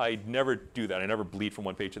 I never do that. I never bleed from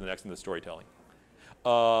one page to the next in the storytelling.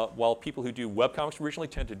 While people who do webcomics originally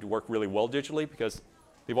tend to work really well digitally because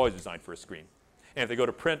they've always designed for a screen. And if they go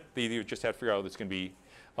to print, they either just have to figure out whether it's going to be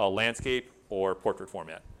landscape or portrait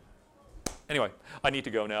format. Anyway, I need to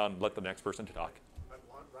go now and let the next person to talk. Round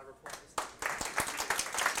of applause.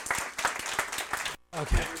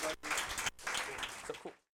 Okay.